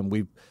talked to them.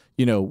 We've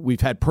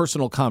had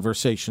personal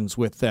conversations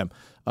with them,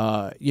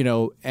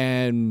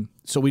 and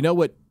so we know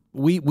what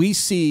we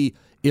see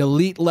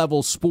elite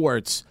level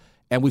sports,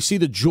 and we see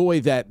the joy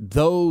that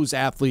those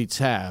athletes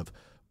have.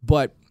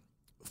 But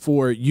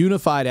for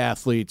unified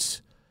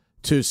athletes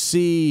to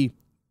see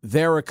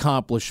their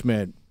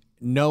accomplishment,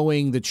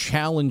 knowing the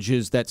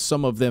challenges that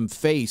some of them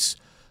face,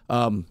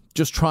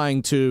 just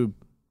trying to,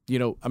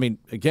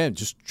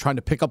 just trying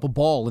to pick up a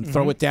ball and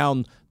throw it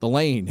down the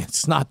lane.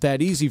 It's not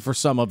that easy for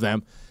some of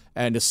them.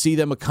 And to see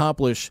them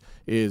accomplish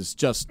is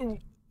just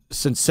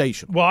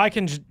sensational. Well, I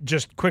can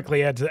just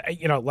quickly add to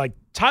that. Like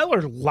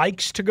Tyler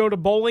likes to go to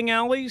bowling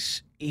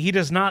alleys. He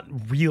does not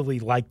really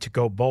like to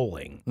go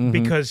bowling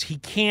because he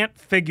can't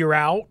figure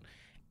out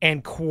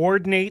and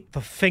coordinate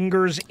the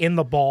fingers in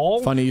the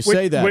ball. Funny you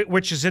say that.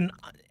 Which is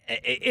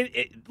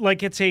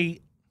it's a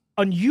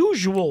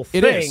unusual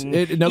thing.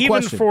 It is. No even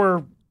question.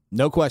 For,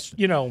 no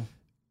question.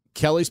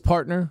 Kelly's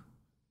partner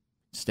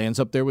stands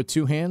up there with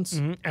two hands,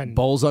 and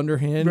bowls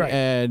underhand,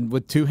 and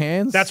with two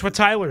hands. That's what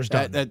Tyler's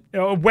done.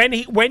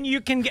 When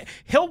you can get,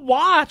 he'll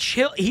watch.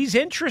 He's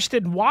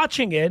interested in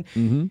watching it.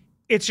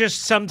 It's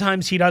just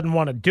sometimes he doesn't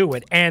want to do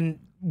it. And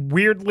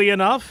weirdly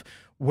enough,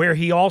 where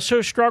he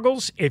also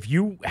struggles, if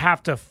you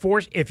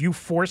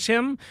force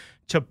him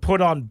to put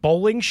on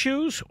bowling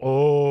shoes,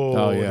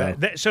 yeah.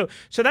 So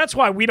that's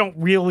why we don't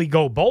really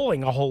go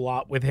bowling a whole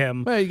lot with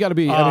him. Well, you got to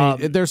be. You got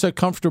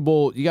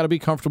to be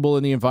comfortable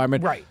in the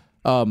environment, right?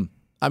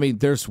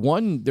 There's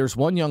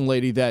one young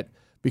lady that,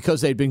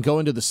 because they'd been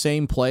going to the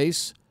same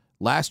place,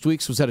 last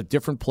week's was at a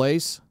different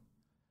place.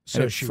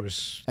 So she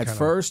was at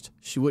first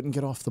she wouldn't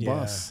get off the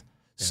bus.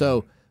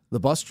 So the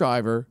bus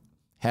driver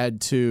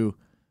had to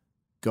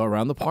go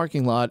around the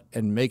parking lot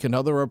and make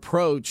another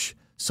approach,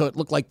 so it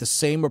looked like the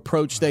same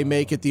approach they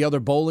make at the other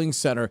bowling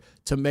center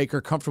to make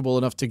her comfortable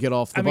enough to get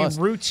off the bus.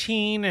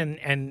 Routine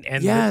and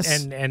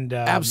yes, and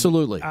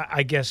absolutely.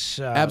 I guess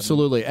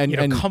absolutely, and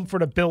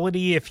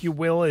comfortability, if you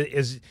will,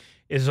 is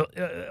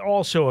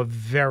also a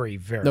very,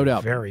 very, no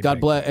doubt. Very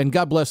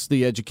God bless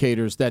the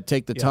educators that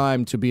take the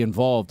time to be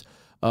involved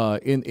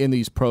in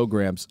these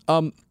programs.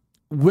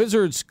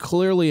 Wizards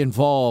clearly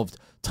involved.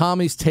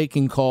 Tommy's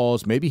taking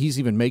calls. Maybe he's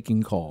even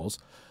making calls.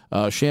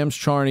 Shams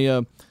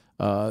Charania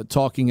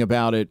talking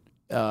about it,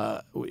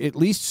 at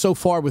least so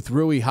far with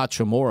Rui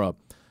Hachimura,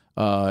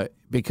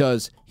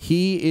 because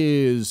he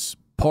is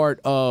part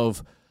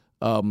of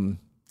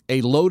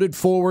a loaded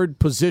forward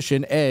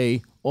position,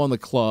 A, on the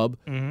club.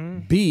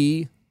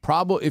 B,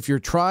 probably if you're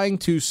trying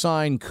to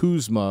sign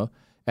Kuzma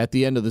at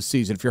the end of the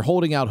season, if you're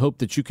holding out hope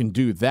that you can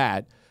do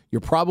that, you're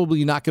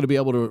probably not going to be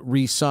able to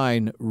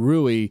re-sign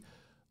Rui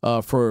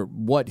for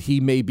what he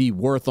may be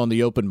worth on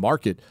the open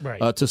market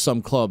to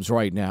some clubs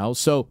right now.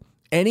 So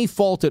any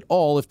fault at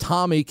all, if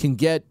Tommy can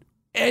get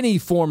any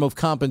form of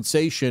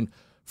compensation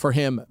for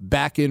him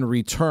back in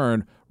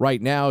return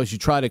right now as you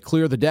try to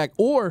clear the deck,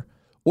 or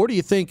do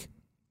you think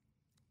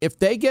if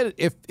they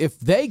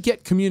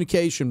get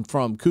communication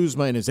from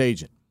Kuzma and his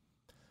agent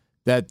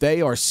that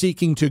they are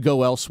seeking to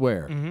go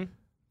elsewhere,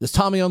 does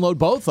Tommy unload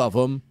both of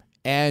them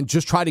and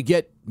just try to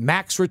get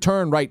max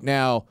return right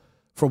now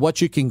for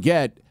what you can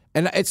get?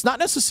 And it's not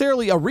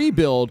necessarily a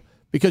rebuild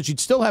because you'd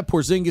still have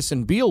Porzingis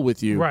and Beal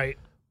with you. Right.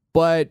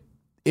 But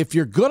if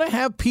you're going to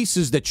have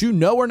pieces that you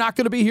know are not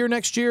going to be here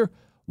next year,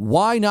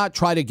 why not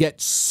try to get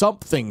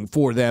something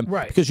for them?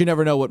 Right. Because you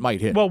never know what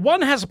might hit. Well,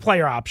 one has a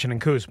player option in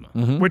Kuzma,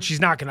 which he's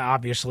not going to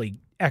obviously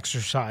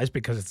exercise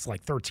because it's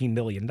like $13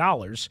 million.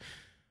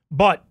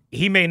 But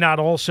he may not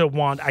also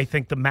want, I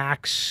think the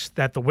max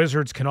that the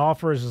Wizards can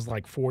offer is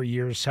like 4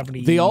 years,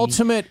 $70 the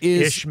ultimate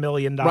is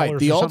million right.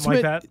 The or ultimate,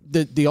 something like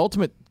that. The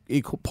ultimate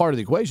part of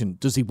the equation,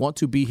 does he want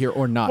to be here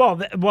or not?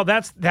 Well,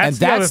 that's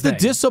the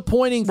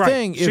disappointing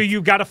thing. So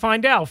you've got to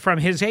find out from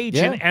his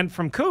agent and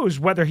from Kuz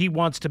whether he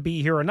wants to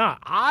be here or not.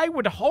 I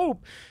would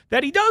hope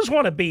that he does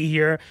want to be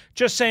here,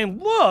 just saying,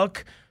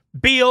 look,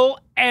 Beal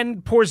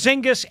and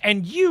Porzingis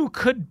and you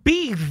could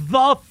be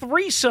the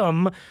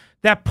threesome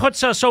that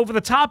puts us over the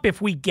top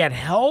if we get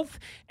health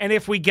and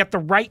if we get the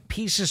right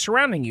pieces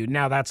surrounding you.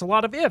 Now, that's a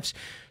lot of ifs.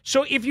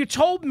 So if you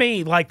told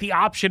me, like, the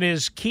option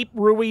is keep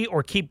Rui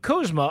or keep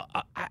Kuzma,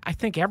 I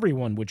think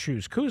everyone would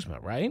choose Kuzma,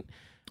 right?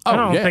 I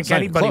don't think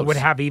anybody would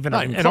have even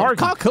an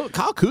argument.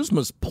 Kyle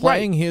Kuzma's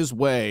playing his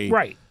way.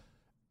 Right.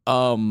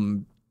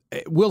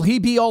 Will he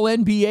be all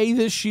NBA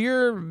this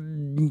year?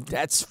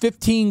 That's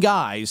 15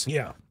 guys.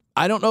 Yeah.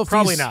 I don't know if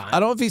Probably not. I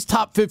don't know if he's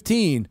top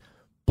 15,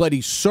 but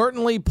he's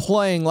certainly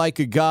playing like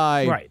a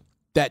guy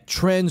that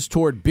trends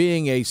toward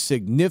being a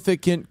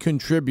significant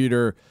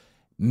contributor,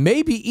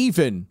 maybe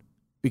even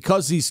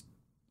because he's,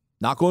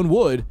 knock on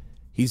wood,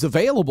 he's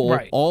available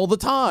all the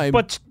time.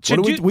 But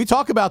we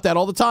talk about that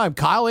all the time.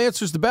 Kyle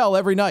answers the bell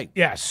every night.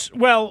 Yes.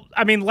 Well,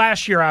 I mean,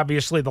 last year,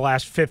 obviously, the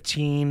last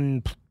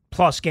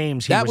 15-plus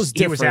games,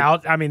 he was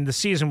out. I mean, the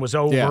season was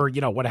over,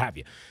 what have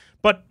you.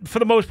 But for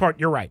the most part,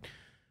 you're right.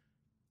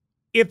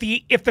 If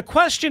the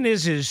question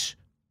is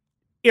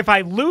if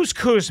I lose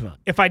Kuzma,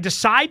 if I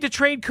decide to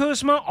trade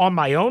Kuzma on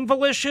my own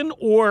volition,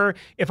 or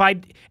if I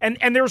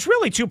and there's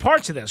really two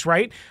parts of this,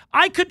 right?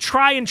 I could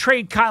try and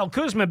trade Kyle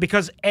Kuzma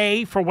because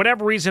A, for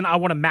whatever reason, I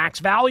want to max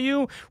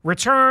value,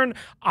 return.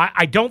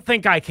 I don't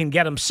think I can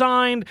get him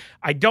signed.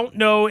 I don't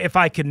know if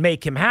I can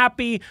make him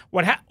happy.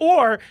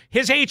 Or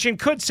his agent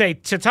could say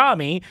to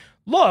Tommy,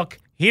 look,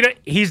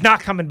 he's not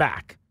coming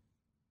back.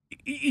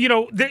 You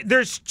know,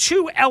 there's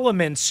two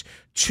elements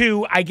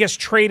to, I guess,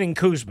 trading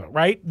Kuzma,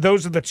 right?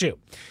 Those are the two.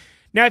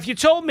 Now, if you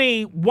told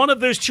me one of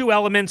those two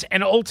elements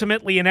and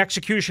ultimately an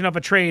execution of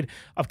a trade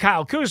of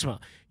Kyle Kuzma,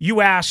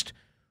 you asked,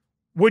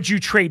 would you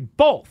trade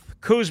both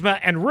Kuzma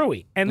and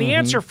Rui? And the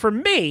answer for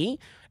me,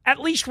 at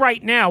least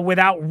right now,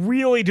 without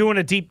really doing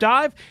a deep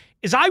dive,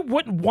 is I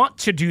wouldn't want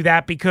to do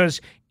that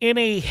because in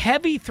a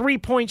heavy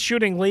three-point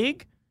shooting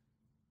league,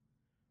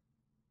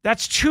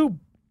 that's two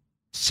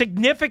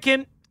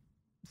significant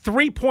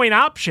three-point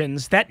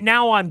options that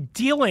now I'm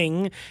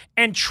dealing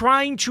and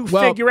trying to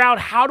figure out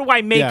how do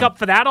I make up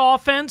for that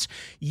offense.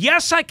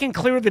 Yes, I can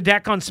clear the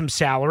deck on some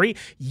salary.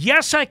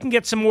 Yes, I can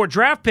get some more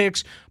draft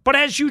picks. But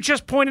as you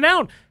just pointed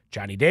out,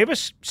 Johnny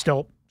Davis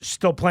still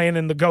playing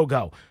in the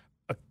go-go.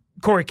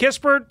 Corey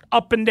Kispert,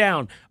 up and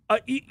down.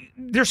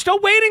 They're still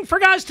waiting for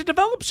guys to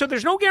develop, so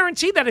there's no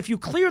guarantee that if you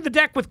clear the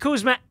deck with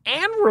Kuzma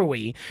and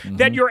Rui,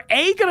 that you're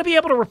going to be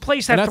able to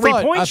replace that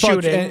three-point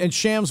shooting. And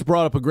Shams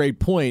brought up a great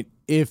point.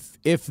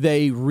 If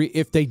they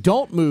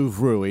don't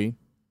move Rui,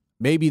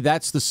 maybe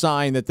that's the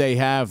sign that they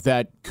have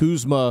that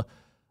Kuzma,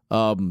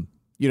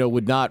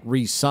 would not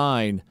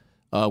re-sign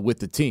with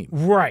the team.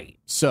 Right.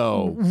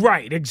 So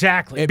right,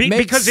 exactly.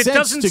 Because it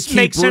doesn't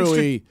make sense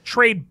to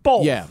trade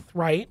both. Yeah.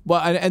 Right.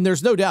 Well, and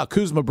there's no doubt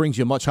Kuzma brings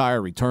you a much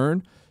higher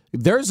return.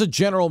 There's a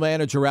general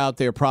manager out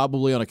there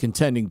probably on a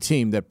contending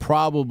team that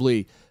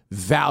probably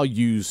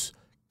values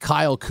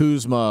Kyle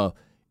Kuzma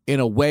in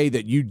a way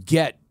that you'd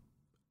get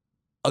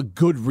a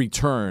good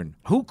return.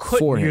 Who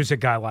couldn't use a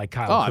guy like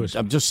Kyle Kuzma?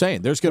 I'm just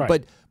saying, there's good,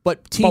 right.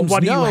 but teams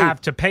what do know, you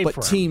have to pay for him?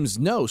 But teams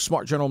know,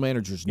 smart general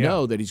managers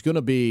know that he's going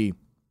to be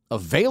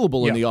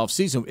available in the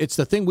offseason. It's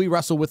the thing we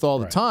wrestle with all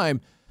the time,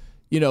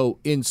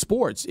 in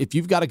sports. If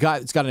you've got a guy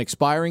that's got an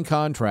expiring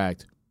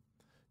contract,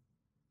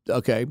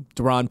 okay,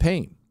 Deron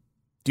Payne,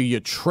 do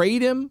you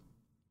trade him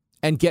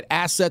and get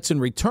assets in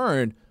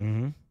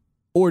return,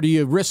 or do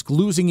you risk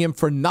losing him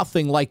for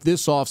nothing like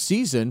this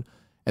offseason?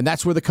 And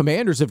that's where the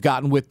Commanders have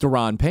gotten with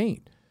Deron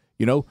Payne.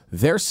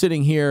 They're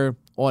sitting here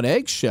on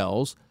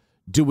eggshells.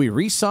 Do we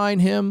re-sign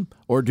him,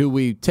 or do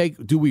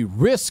we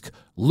risk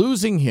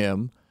losing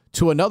him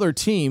to another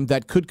team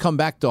that could come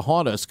back to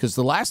haunt us? Because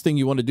the last thing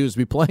you want to do is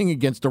be playing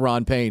against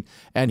Deron Payne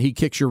and he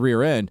kicks your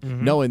rear end,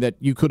 knowing that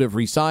you could have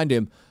re-signed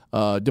him,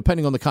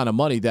 depending on the kind of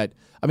money that.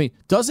 I mean,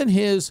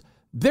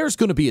 there's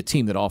going to be a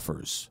team that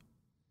offers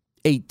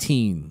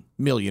 $18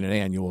 million in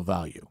annual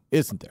value,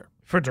 isn't there?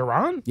 For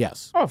Deron?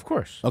 Yes. Oh, of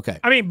course. Okay.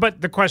 I mean, but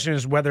the question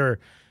is whether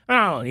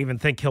I don't even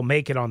think he'll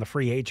make it on the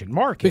free agent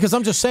market. Because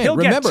I'm just saying,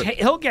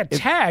 he'll get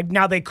tagged.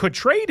 Now they could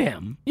trade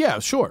him. Yeah,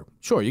 sure.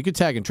 You could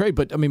tag and trade,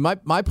 but I mean,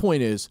 my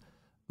point is,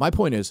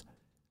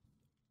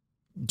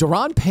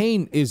 Deron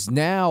Payne is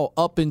now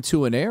up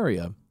into an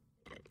area,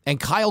 and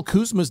Kyle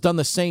Kuzma's done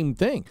the same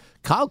thing.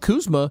 Kyle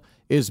Kuzma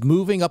is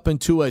moving up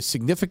into a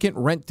significant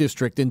rent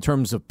district in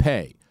terms of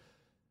pay.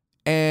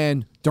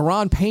 And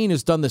Deron Payne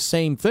has done the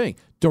same thing.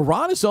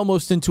 Deron is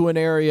almost into an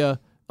area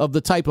of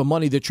the type of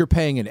money that you're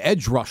paying an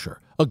edge rusher,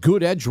 a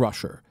good edge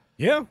rusher.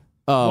 Yeah.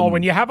 Well,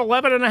 when you have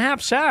 11 and a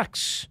half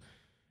sacks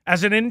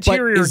as an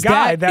interior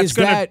guy, that's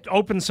going to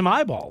open some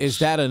eyeballs. Is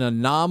that an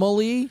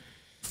anomaly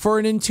for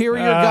an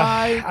interior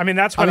guy? I mean,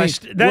 that's what I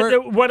still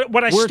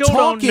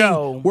don't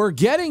know. We're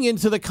getting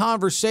into the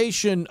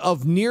conversation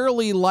of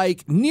nearly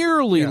like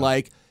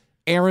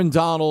Aaron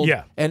Donald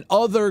and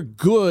other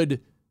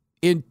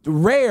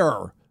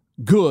rare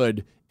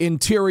good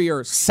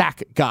interior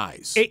sack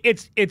guys.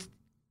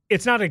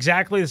 It's not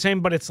exactly the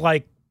same, but it's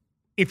like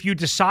if you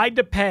decide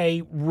to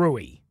pay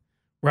Rui,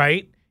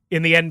 right,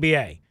 in the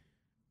NBA,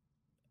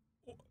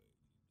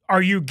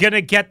 are you going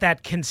to get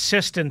that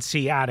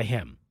consistency out of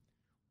him?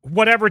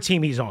 Whatever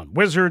team he's on,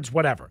 Wizards,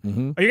 whatever. Are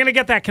you going to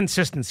get that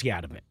consistency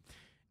out of it?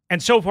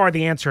 And so far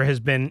the answer has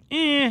been,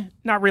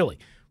 not really.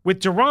 With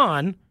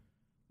Deron,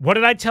 what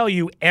did I tell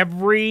you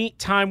every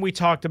time we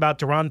talked about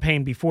Deron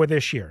Payne before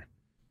this year?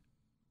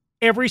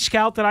 Every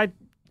scout that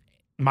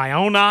my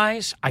own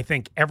eyes, I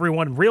think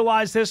everyone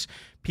realized this.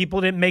 People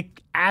didn't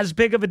make as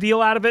big of a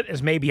deal out of it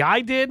as maybe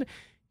I did.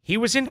 He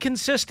was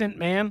inconsistent,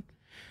 man.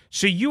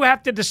 So you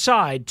have to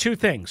decide two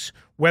things.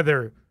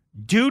 Whether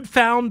dude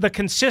found the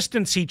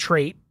consistency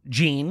trait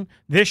gene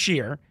this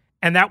year,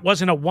 and that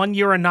wasn't a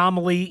one-year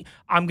anomaly,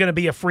 I'm going to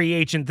be a free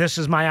agent, this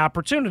is my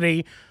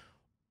opportunity.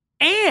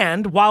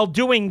 And while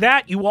doing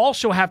that, you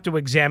also have to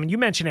examine, you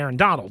mentioned Aaron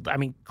Donald. I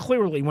mean,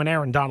 clearly when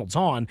Aaron Donald's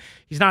on,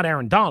 he's not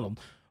Aaron Donald.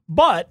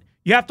 But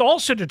you have to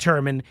also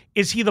determine,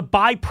 is he the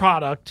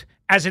byproduct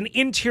as an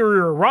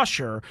interior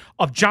rusher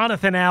of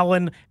Jonathan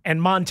Allen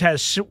and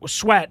Montez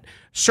Sweat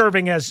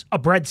serving as a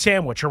bread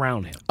sandwich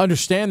around him.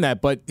 Understand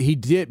that, but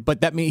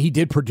that means he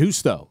did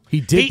produce, though.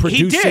 He did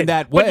produce in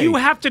that way. But you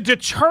have to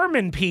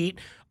determine, Pete,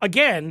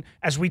 again,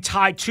 as we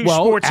tie two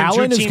sports and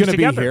Allen two teams is going to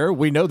together. be here.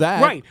 We know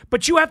that. Right.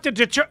 But you have to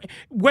determine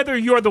whether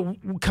you're the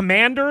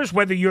Commanders,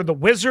 whether you're the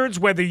Wizards,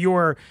 whether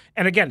you're –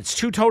 and again, it's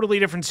two totally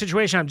different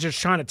situations. I'm just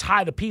trying to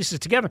tie the pieces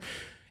together.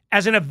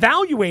 As an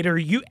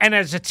evaluator, and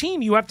as a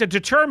team, you have to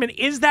determine,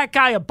 is that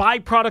guy a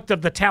byproduct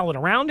of the talent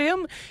around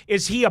him?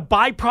 Is he a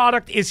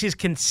byproduct? Is his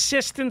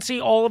consistency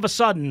all of a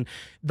sudden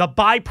the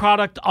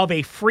byproduct of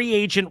a free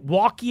agent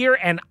walk year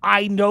and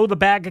I know the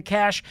bag of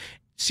cash?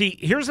 See,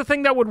 here's the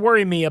thing that would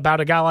worry me about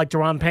a guy like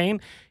Daron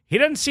Payne. He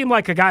doesn't seem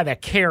like a guy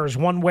that cares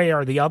one way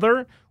or the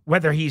other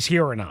whether he's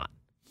here or not.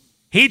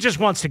 He just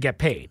wants to get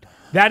paid.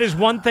 That is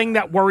one thing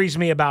that worries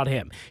me about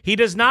him. He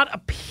does not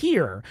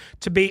appear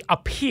to be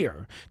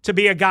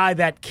a guy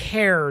that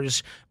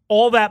cares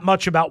all that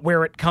much about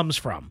where it comes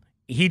from.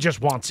 He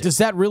just wants it. Does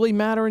that really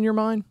matter in your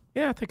mind?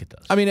 Yeah, I think it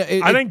does. I mean,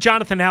 I think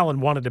Jonathan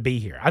Allen wanted to be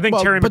here. I think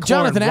Terry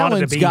McLaurin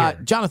wanted to be here.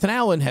 Jonathan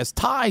Allen has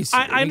ties.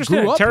 I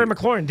understand. Terry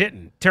McLaurin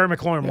didn't. Terry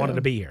McLaurin wanted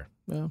to be here.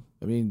 Well,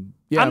 I mean,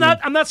 yeah.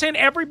 I'm not saying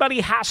everybody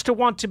has to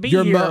want to be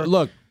here.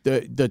 Look,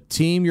 the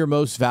team you're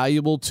most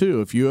valuable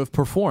to, if you have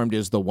performed,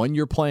 is the one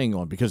you're playing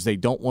on because they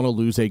don't want to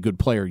lose a good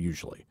player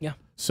usually. Yeah.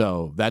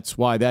 So that's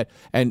why that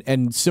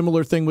and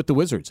similar thing with the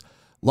Wizards.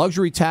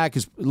 Luxury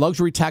tax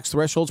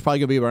threshold is probably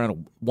going to be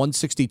around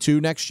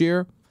 162 next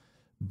year.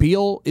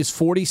 Beal is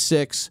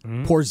 46.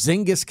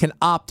 Porzingis can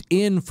opt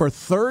in for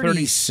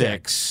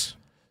 36.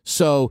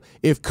 So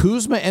if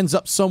Kuzma ends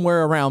up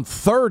somewhere around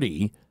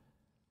 30,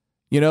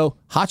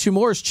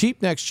 Hachimura is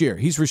cheap next year.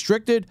 He's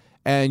restricted,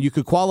 and you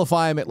could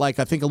qualify him at I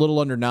think a little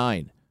under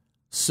 9.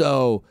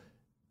 So,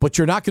 but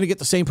you're not going to get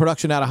the same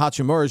production out of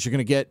Hachimura as you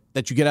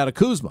get out of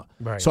Kuzma.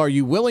 Right. So are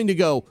you willing to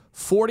go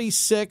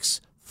 46,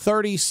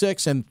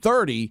 36, and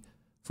 30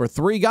 for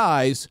 3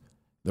 guys?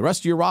 The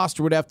rest of your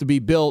roster would have to be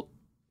built,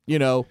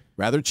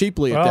 rather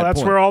cheaply at that point. Well,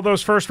 that's where all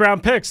those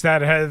first-round picks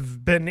that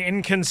have been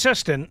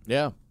inconsistent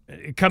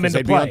come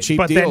into play.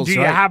 But then do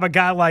you have a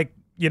guy like,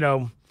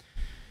 then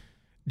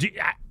do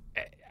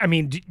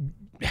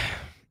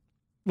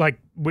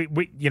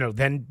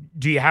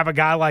you have a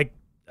guy like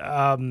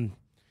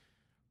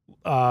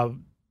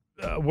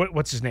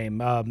what's his name?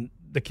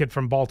 The kid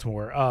from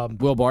Baltimore.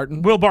 Will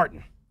Barton? Will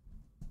Barton.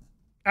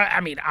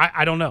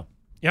 I don't know.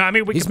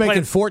 He's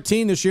making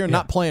 14 this year and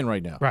not playing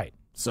right now. Right.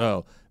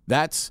 So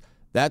that's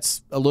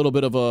a little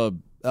bit of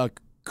a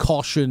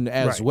caution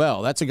as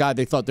well. That's a guy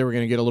they thought they were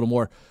going to get a little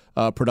more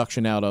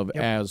production out of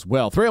as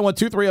well.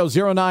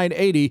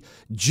 301-230-0980.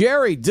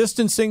 Jerry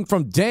distancing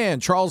from Dan.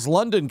 Charles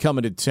London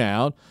coming to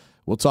town.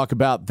 We'll talk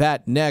about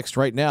that next.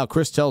 Right now,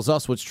 Chris tells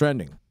us what's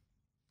trending.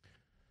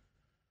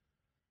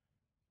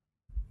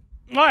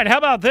 All right, how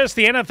about this?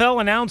 The NFL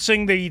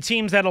announcing the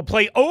teams that'll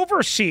play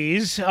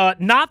overseas,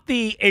 not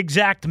the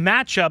exact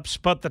matchups,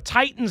 but the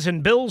Titans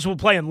and Bills will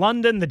play in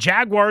London. The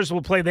Jaguars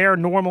will play their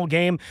normal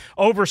game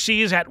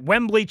overseas at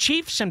Wembley.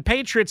 Chiefs and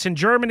Patriots in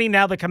Germany.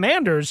 Now the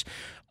Commanders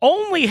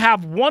only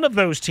have one of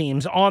those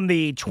teams on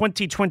the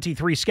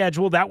 2023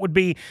 schedule. That would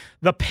be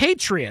the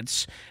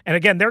Patriots. And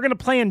again, they're going to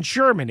play in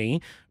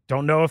Germany.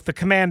 Don't know if the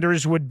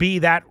Commanders would be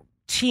that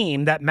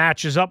team that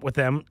matches up with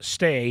them.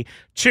 Stay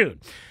tuned.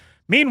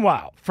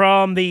 Meanwhile,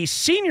 from the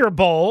Senior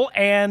Bowl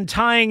and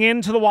tying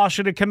into the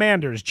Washington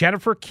Commanders,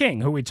 Jennifer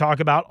King, who we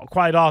talk about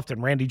quite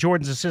often, Randy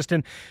Jordan's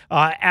assistant,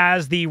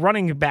 as the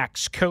running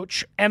backs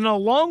coach, and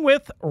along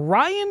with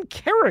Ryan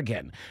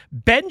Kerrigan,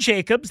 Ben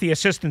Jacobs, the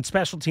assistant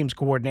special teams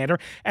coordinator,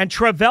 and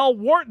Travell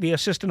Wharton, the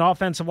assistant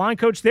offensive line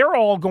coach, they're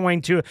all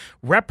going to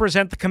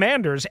represent the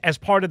Commanders as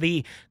part of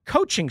the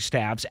coaching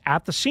staffs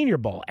at the Senior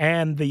Bowl.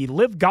 And the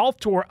Live Golf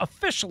Tour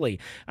officially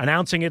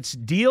announcing its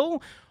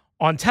deal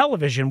on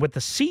television with the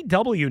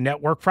CW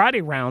network. Friday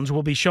rounds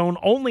will be shown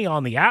only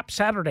on the app.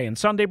 Saturday and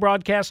Sunday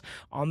broadcasts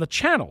on the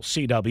channel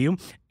CW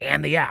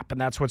and the app. And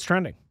that's what's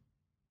trending.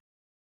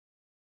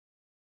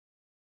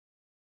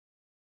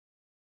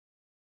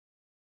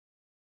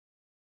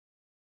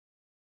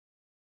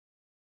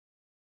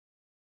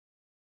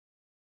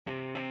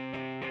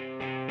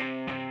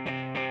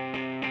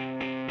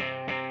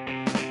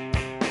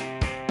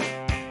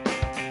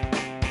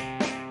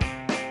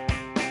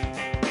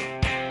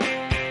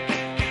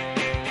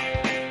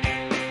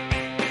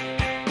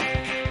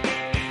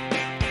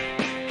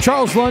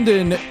 Charles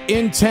London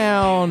in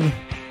town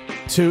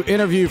to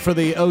interview for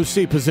the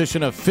OC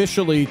position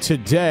officially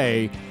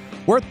today.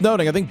 Worth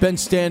noting, I think Ben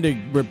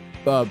Standig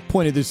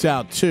pointed this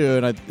out too,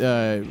 and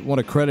I want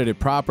to credit it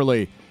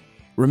properly.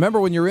 Remember,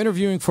 when you're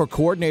interviewing for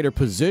coordinator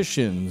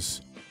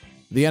positions,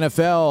 the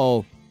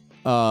NFL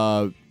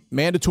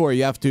mandatory,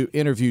 you have to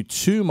interview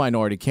 2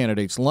 minority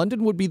candidates.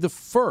 London would be the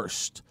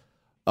first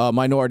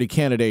minority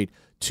candidate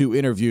to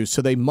interview,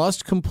 so they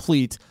must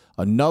complete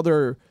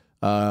another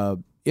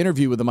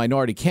interview with a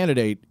minority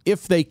candidate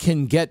if they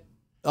can get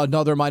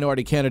another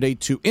minority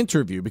candidate to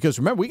interview. Because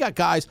remember, we got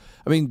guys,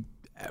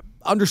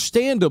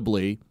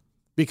 understandably,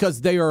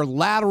 because they are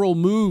lateral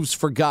moves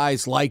for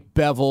guys like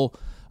Bevel,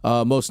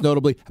 most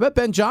notably. How about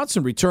Ben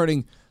Johnson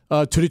returning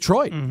to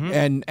Detroit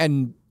and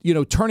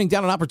turning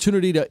down an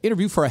opportunity to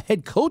interview for a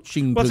head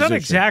coaching position? It's not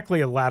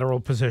exactly a lateral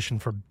position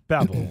for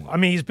Bevel. I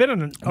mean, he's been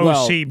an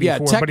OC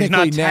before, but he's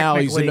not now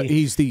technically.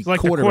 He's the like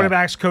quarterback. the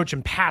quarterback's coach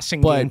and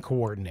passing game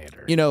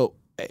coordinator. He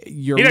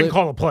didn't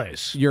call the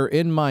plays. You're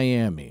in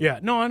Miami. Yeah,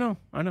 no, I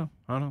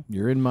know.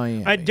 You're in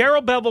Miami.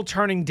 Darrell Bevel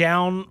turning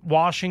down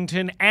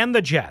Washington and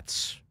the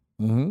Jets.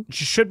 Mm-hmm.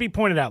 Should be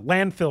pointed out.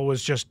 Landfill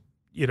was just,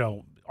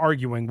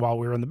 arguing while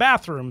we were in the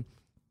bathroom.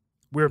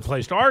 Weird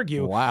place to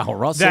argue. Wow,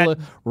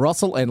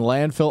 Russell and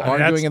Landfill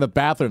arguing in the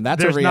bathroom.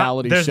 That's a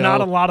reality show. There's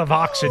not a lot of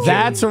oxygen.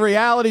 That's a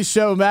reality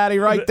show, Matty,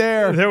 right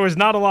there. There was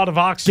not a lot of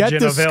oxygen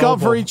available. Get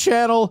Discovery available.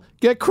 Channel.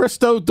 Get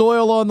Christo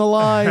Doyle on the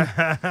line.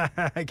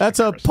 That's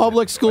a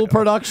public school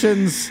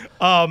productions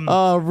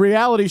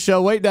reality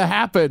show waiting to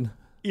happen.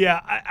 Yeah,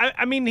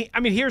 I mean,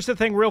 here's the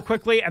thing real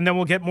quickly, and then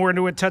we'll get more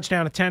into it.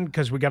 Touchdown at 10,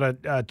 because we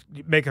got to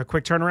make a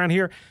quick turnaround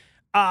here.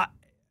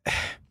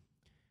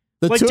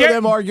 The two of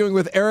them arguing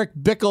with Eric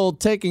Bickel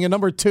taking a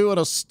number 2 in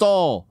a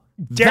stall.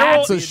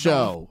 That's a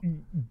show.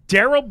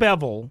 Darrell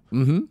Bevel,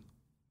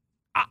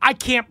 I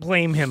can't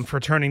blame him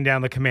for turning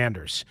down the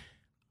Commanders.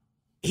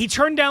 He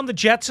turned down the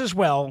Jets as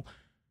well.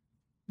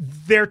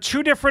 They're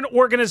two different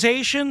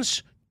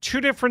organizations, two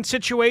different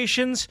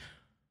situations.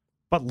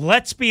 But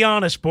let's be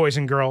honest, boys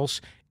and girls.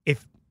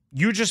 If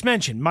you just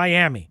mentioned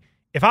Miami,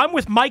 if I'm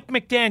with Mike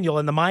McDaniel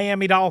and the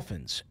Miami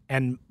Dolphins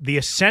and the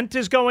ascent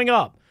is going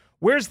up,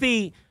 where's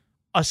the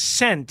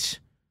ascent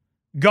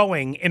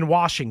going in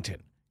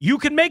Washington? You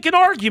can make an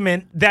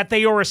argument that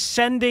they are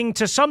ascending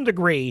to some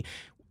degree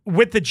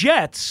with the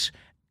Jets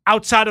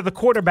outside of the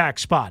quarterback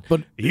spot.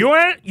 But you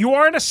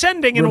aren't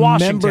ascending in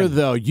Washington. Remember,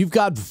 though, you've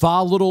got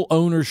volatile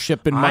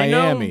ownership in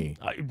Miami.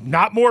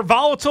 Not more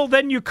volatile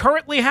than you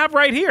currently have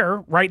right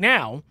here, right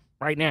now.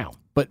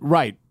 But,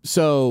 right.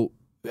 So,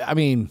 I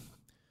mean,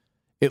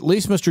 at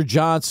least Mr.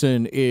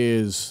 Johnson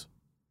is,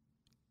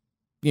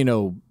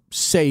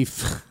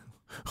 safe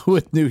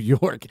with New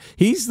York.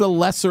 He's the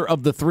lesser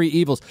of the three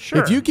evils.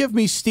 Sure. If you give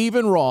me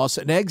Stephen Ross,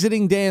 an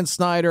exiting Dan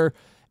Snyder,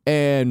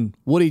 and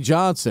Woody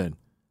Johnson,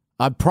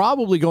 I'm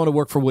probably going to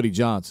work for Woody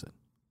Johnson.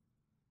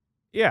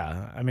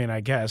 Yeah, I mean,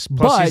 I guess.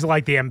 Plus, he's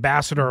like the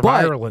ambassador of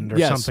Ireland or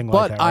something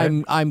like that.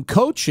 But I'm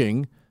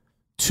coaching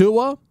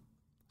Tua,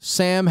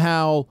 Sam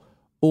Howell,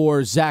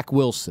 or Zach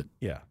Wilson.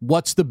 Yeah.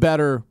 What's the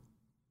better?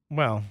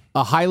 Well,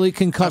 a highly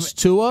concussed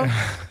Tua?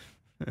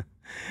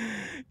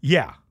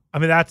 Yeah. I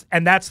mean,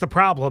 that's the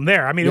problem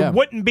there. I mean, It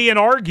wouldn't be an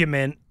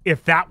argument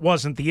if that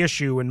wasn't the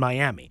issue in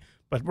Miami.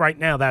 But right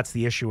now, that's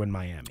the issue in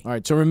Miami. All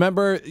right, so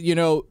remember,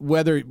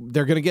 whether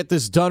they're going to get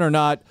this done or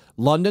not,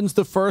 London's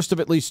the first of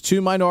at least 2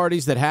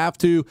 minorities that have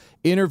to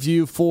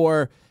interview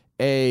for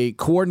a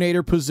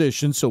coordinator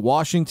position. So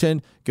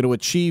Washington going to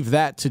achieve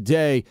that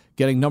today,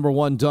 getting number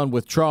 1 done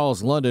with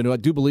Charles London, who I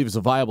do believe is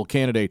a viable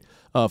candidate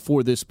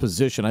for this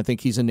position. I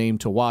think he's a name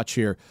to watch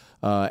here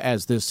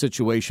as this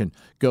situation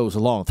goes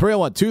along.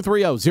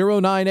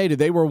 301-230-0980.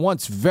 They were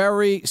once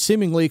very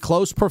seemingly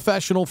close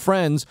professional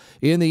friends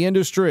in the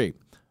industry.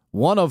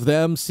 One of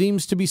them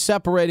seems to be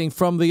separating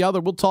from the other.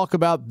 We'll talk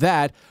about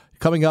that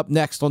coming up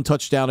next on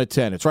Touchdown at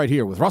 10. It's right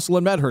here with Russell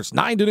and Medhurst,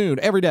 9 to noon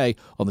every day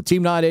on the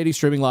Team 980,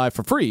 streaming live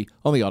for free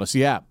on the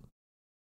Odyssey app.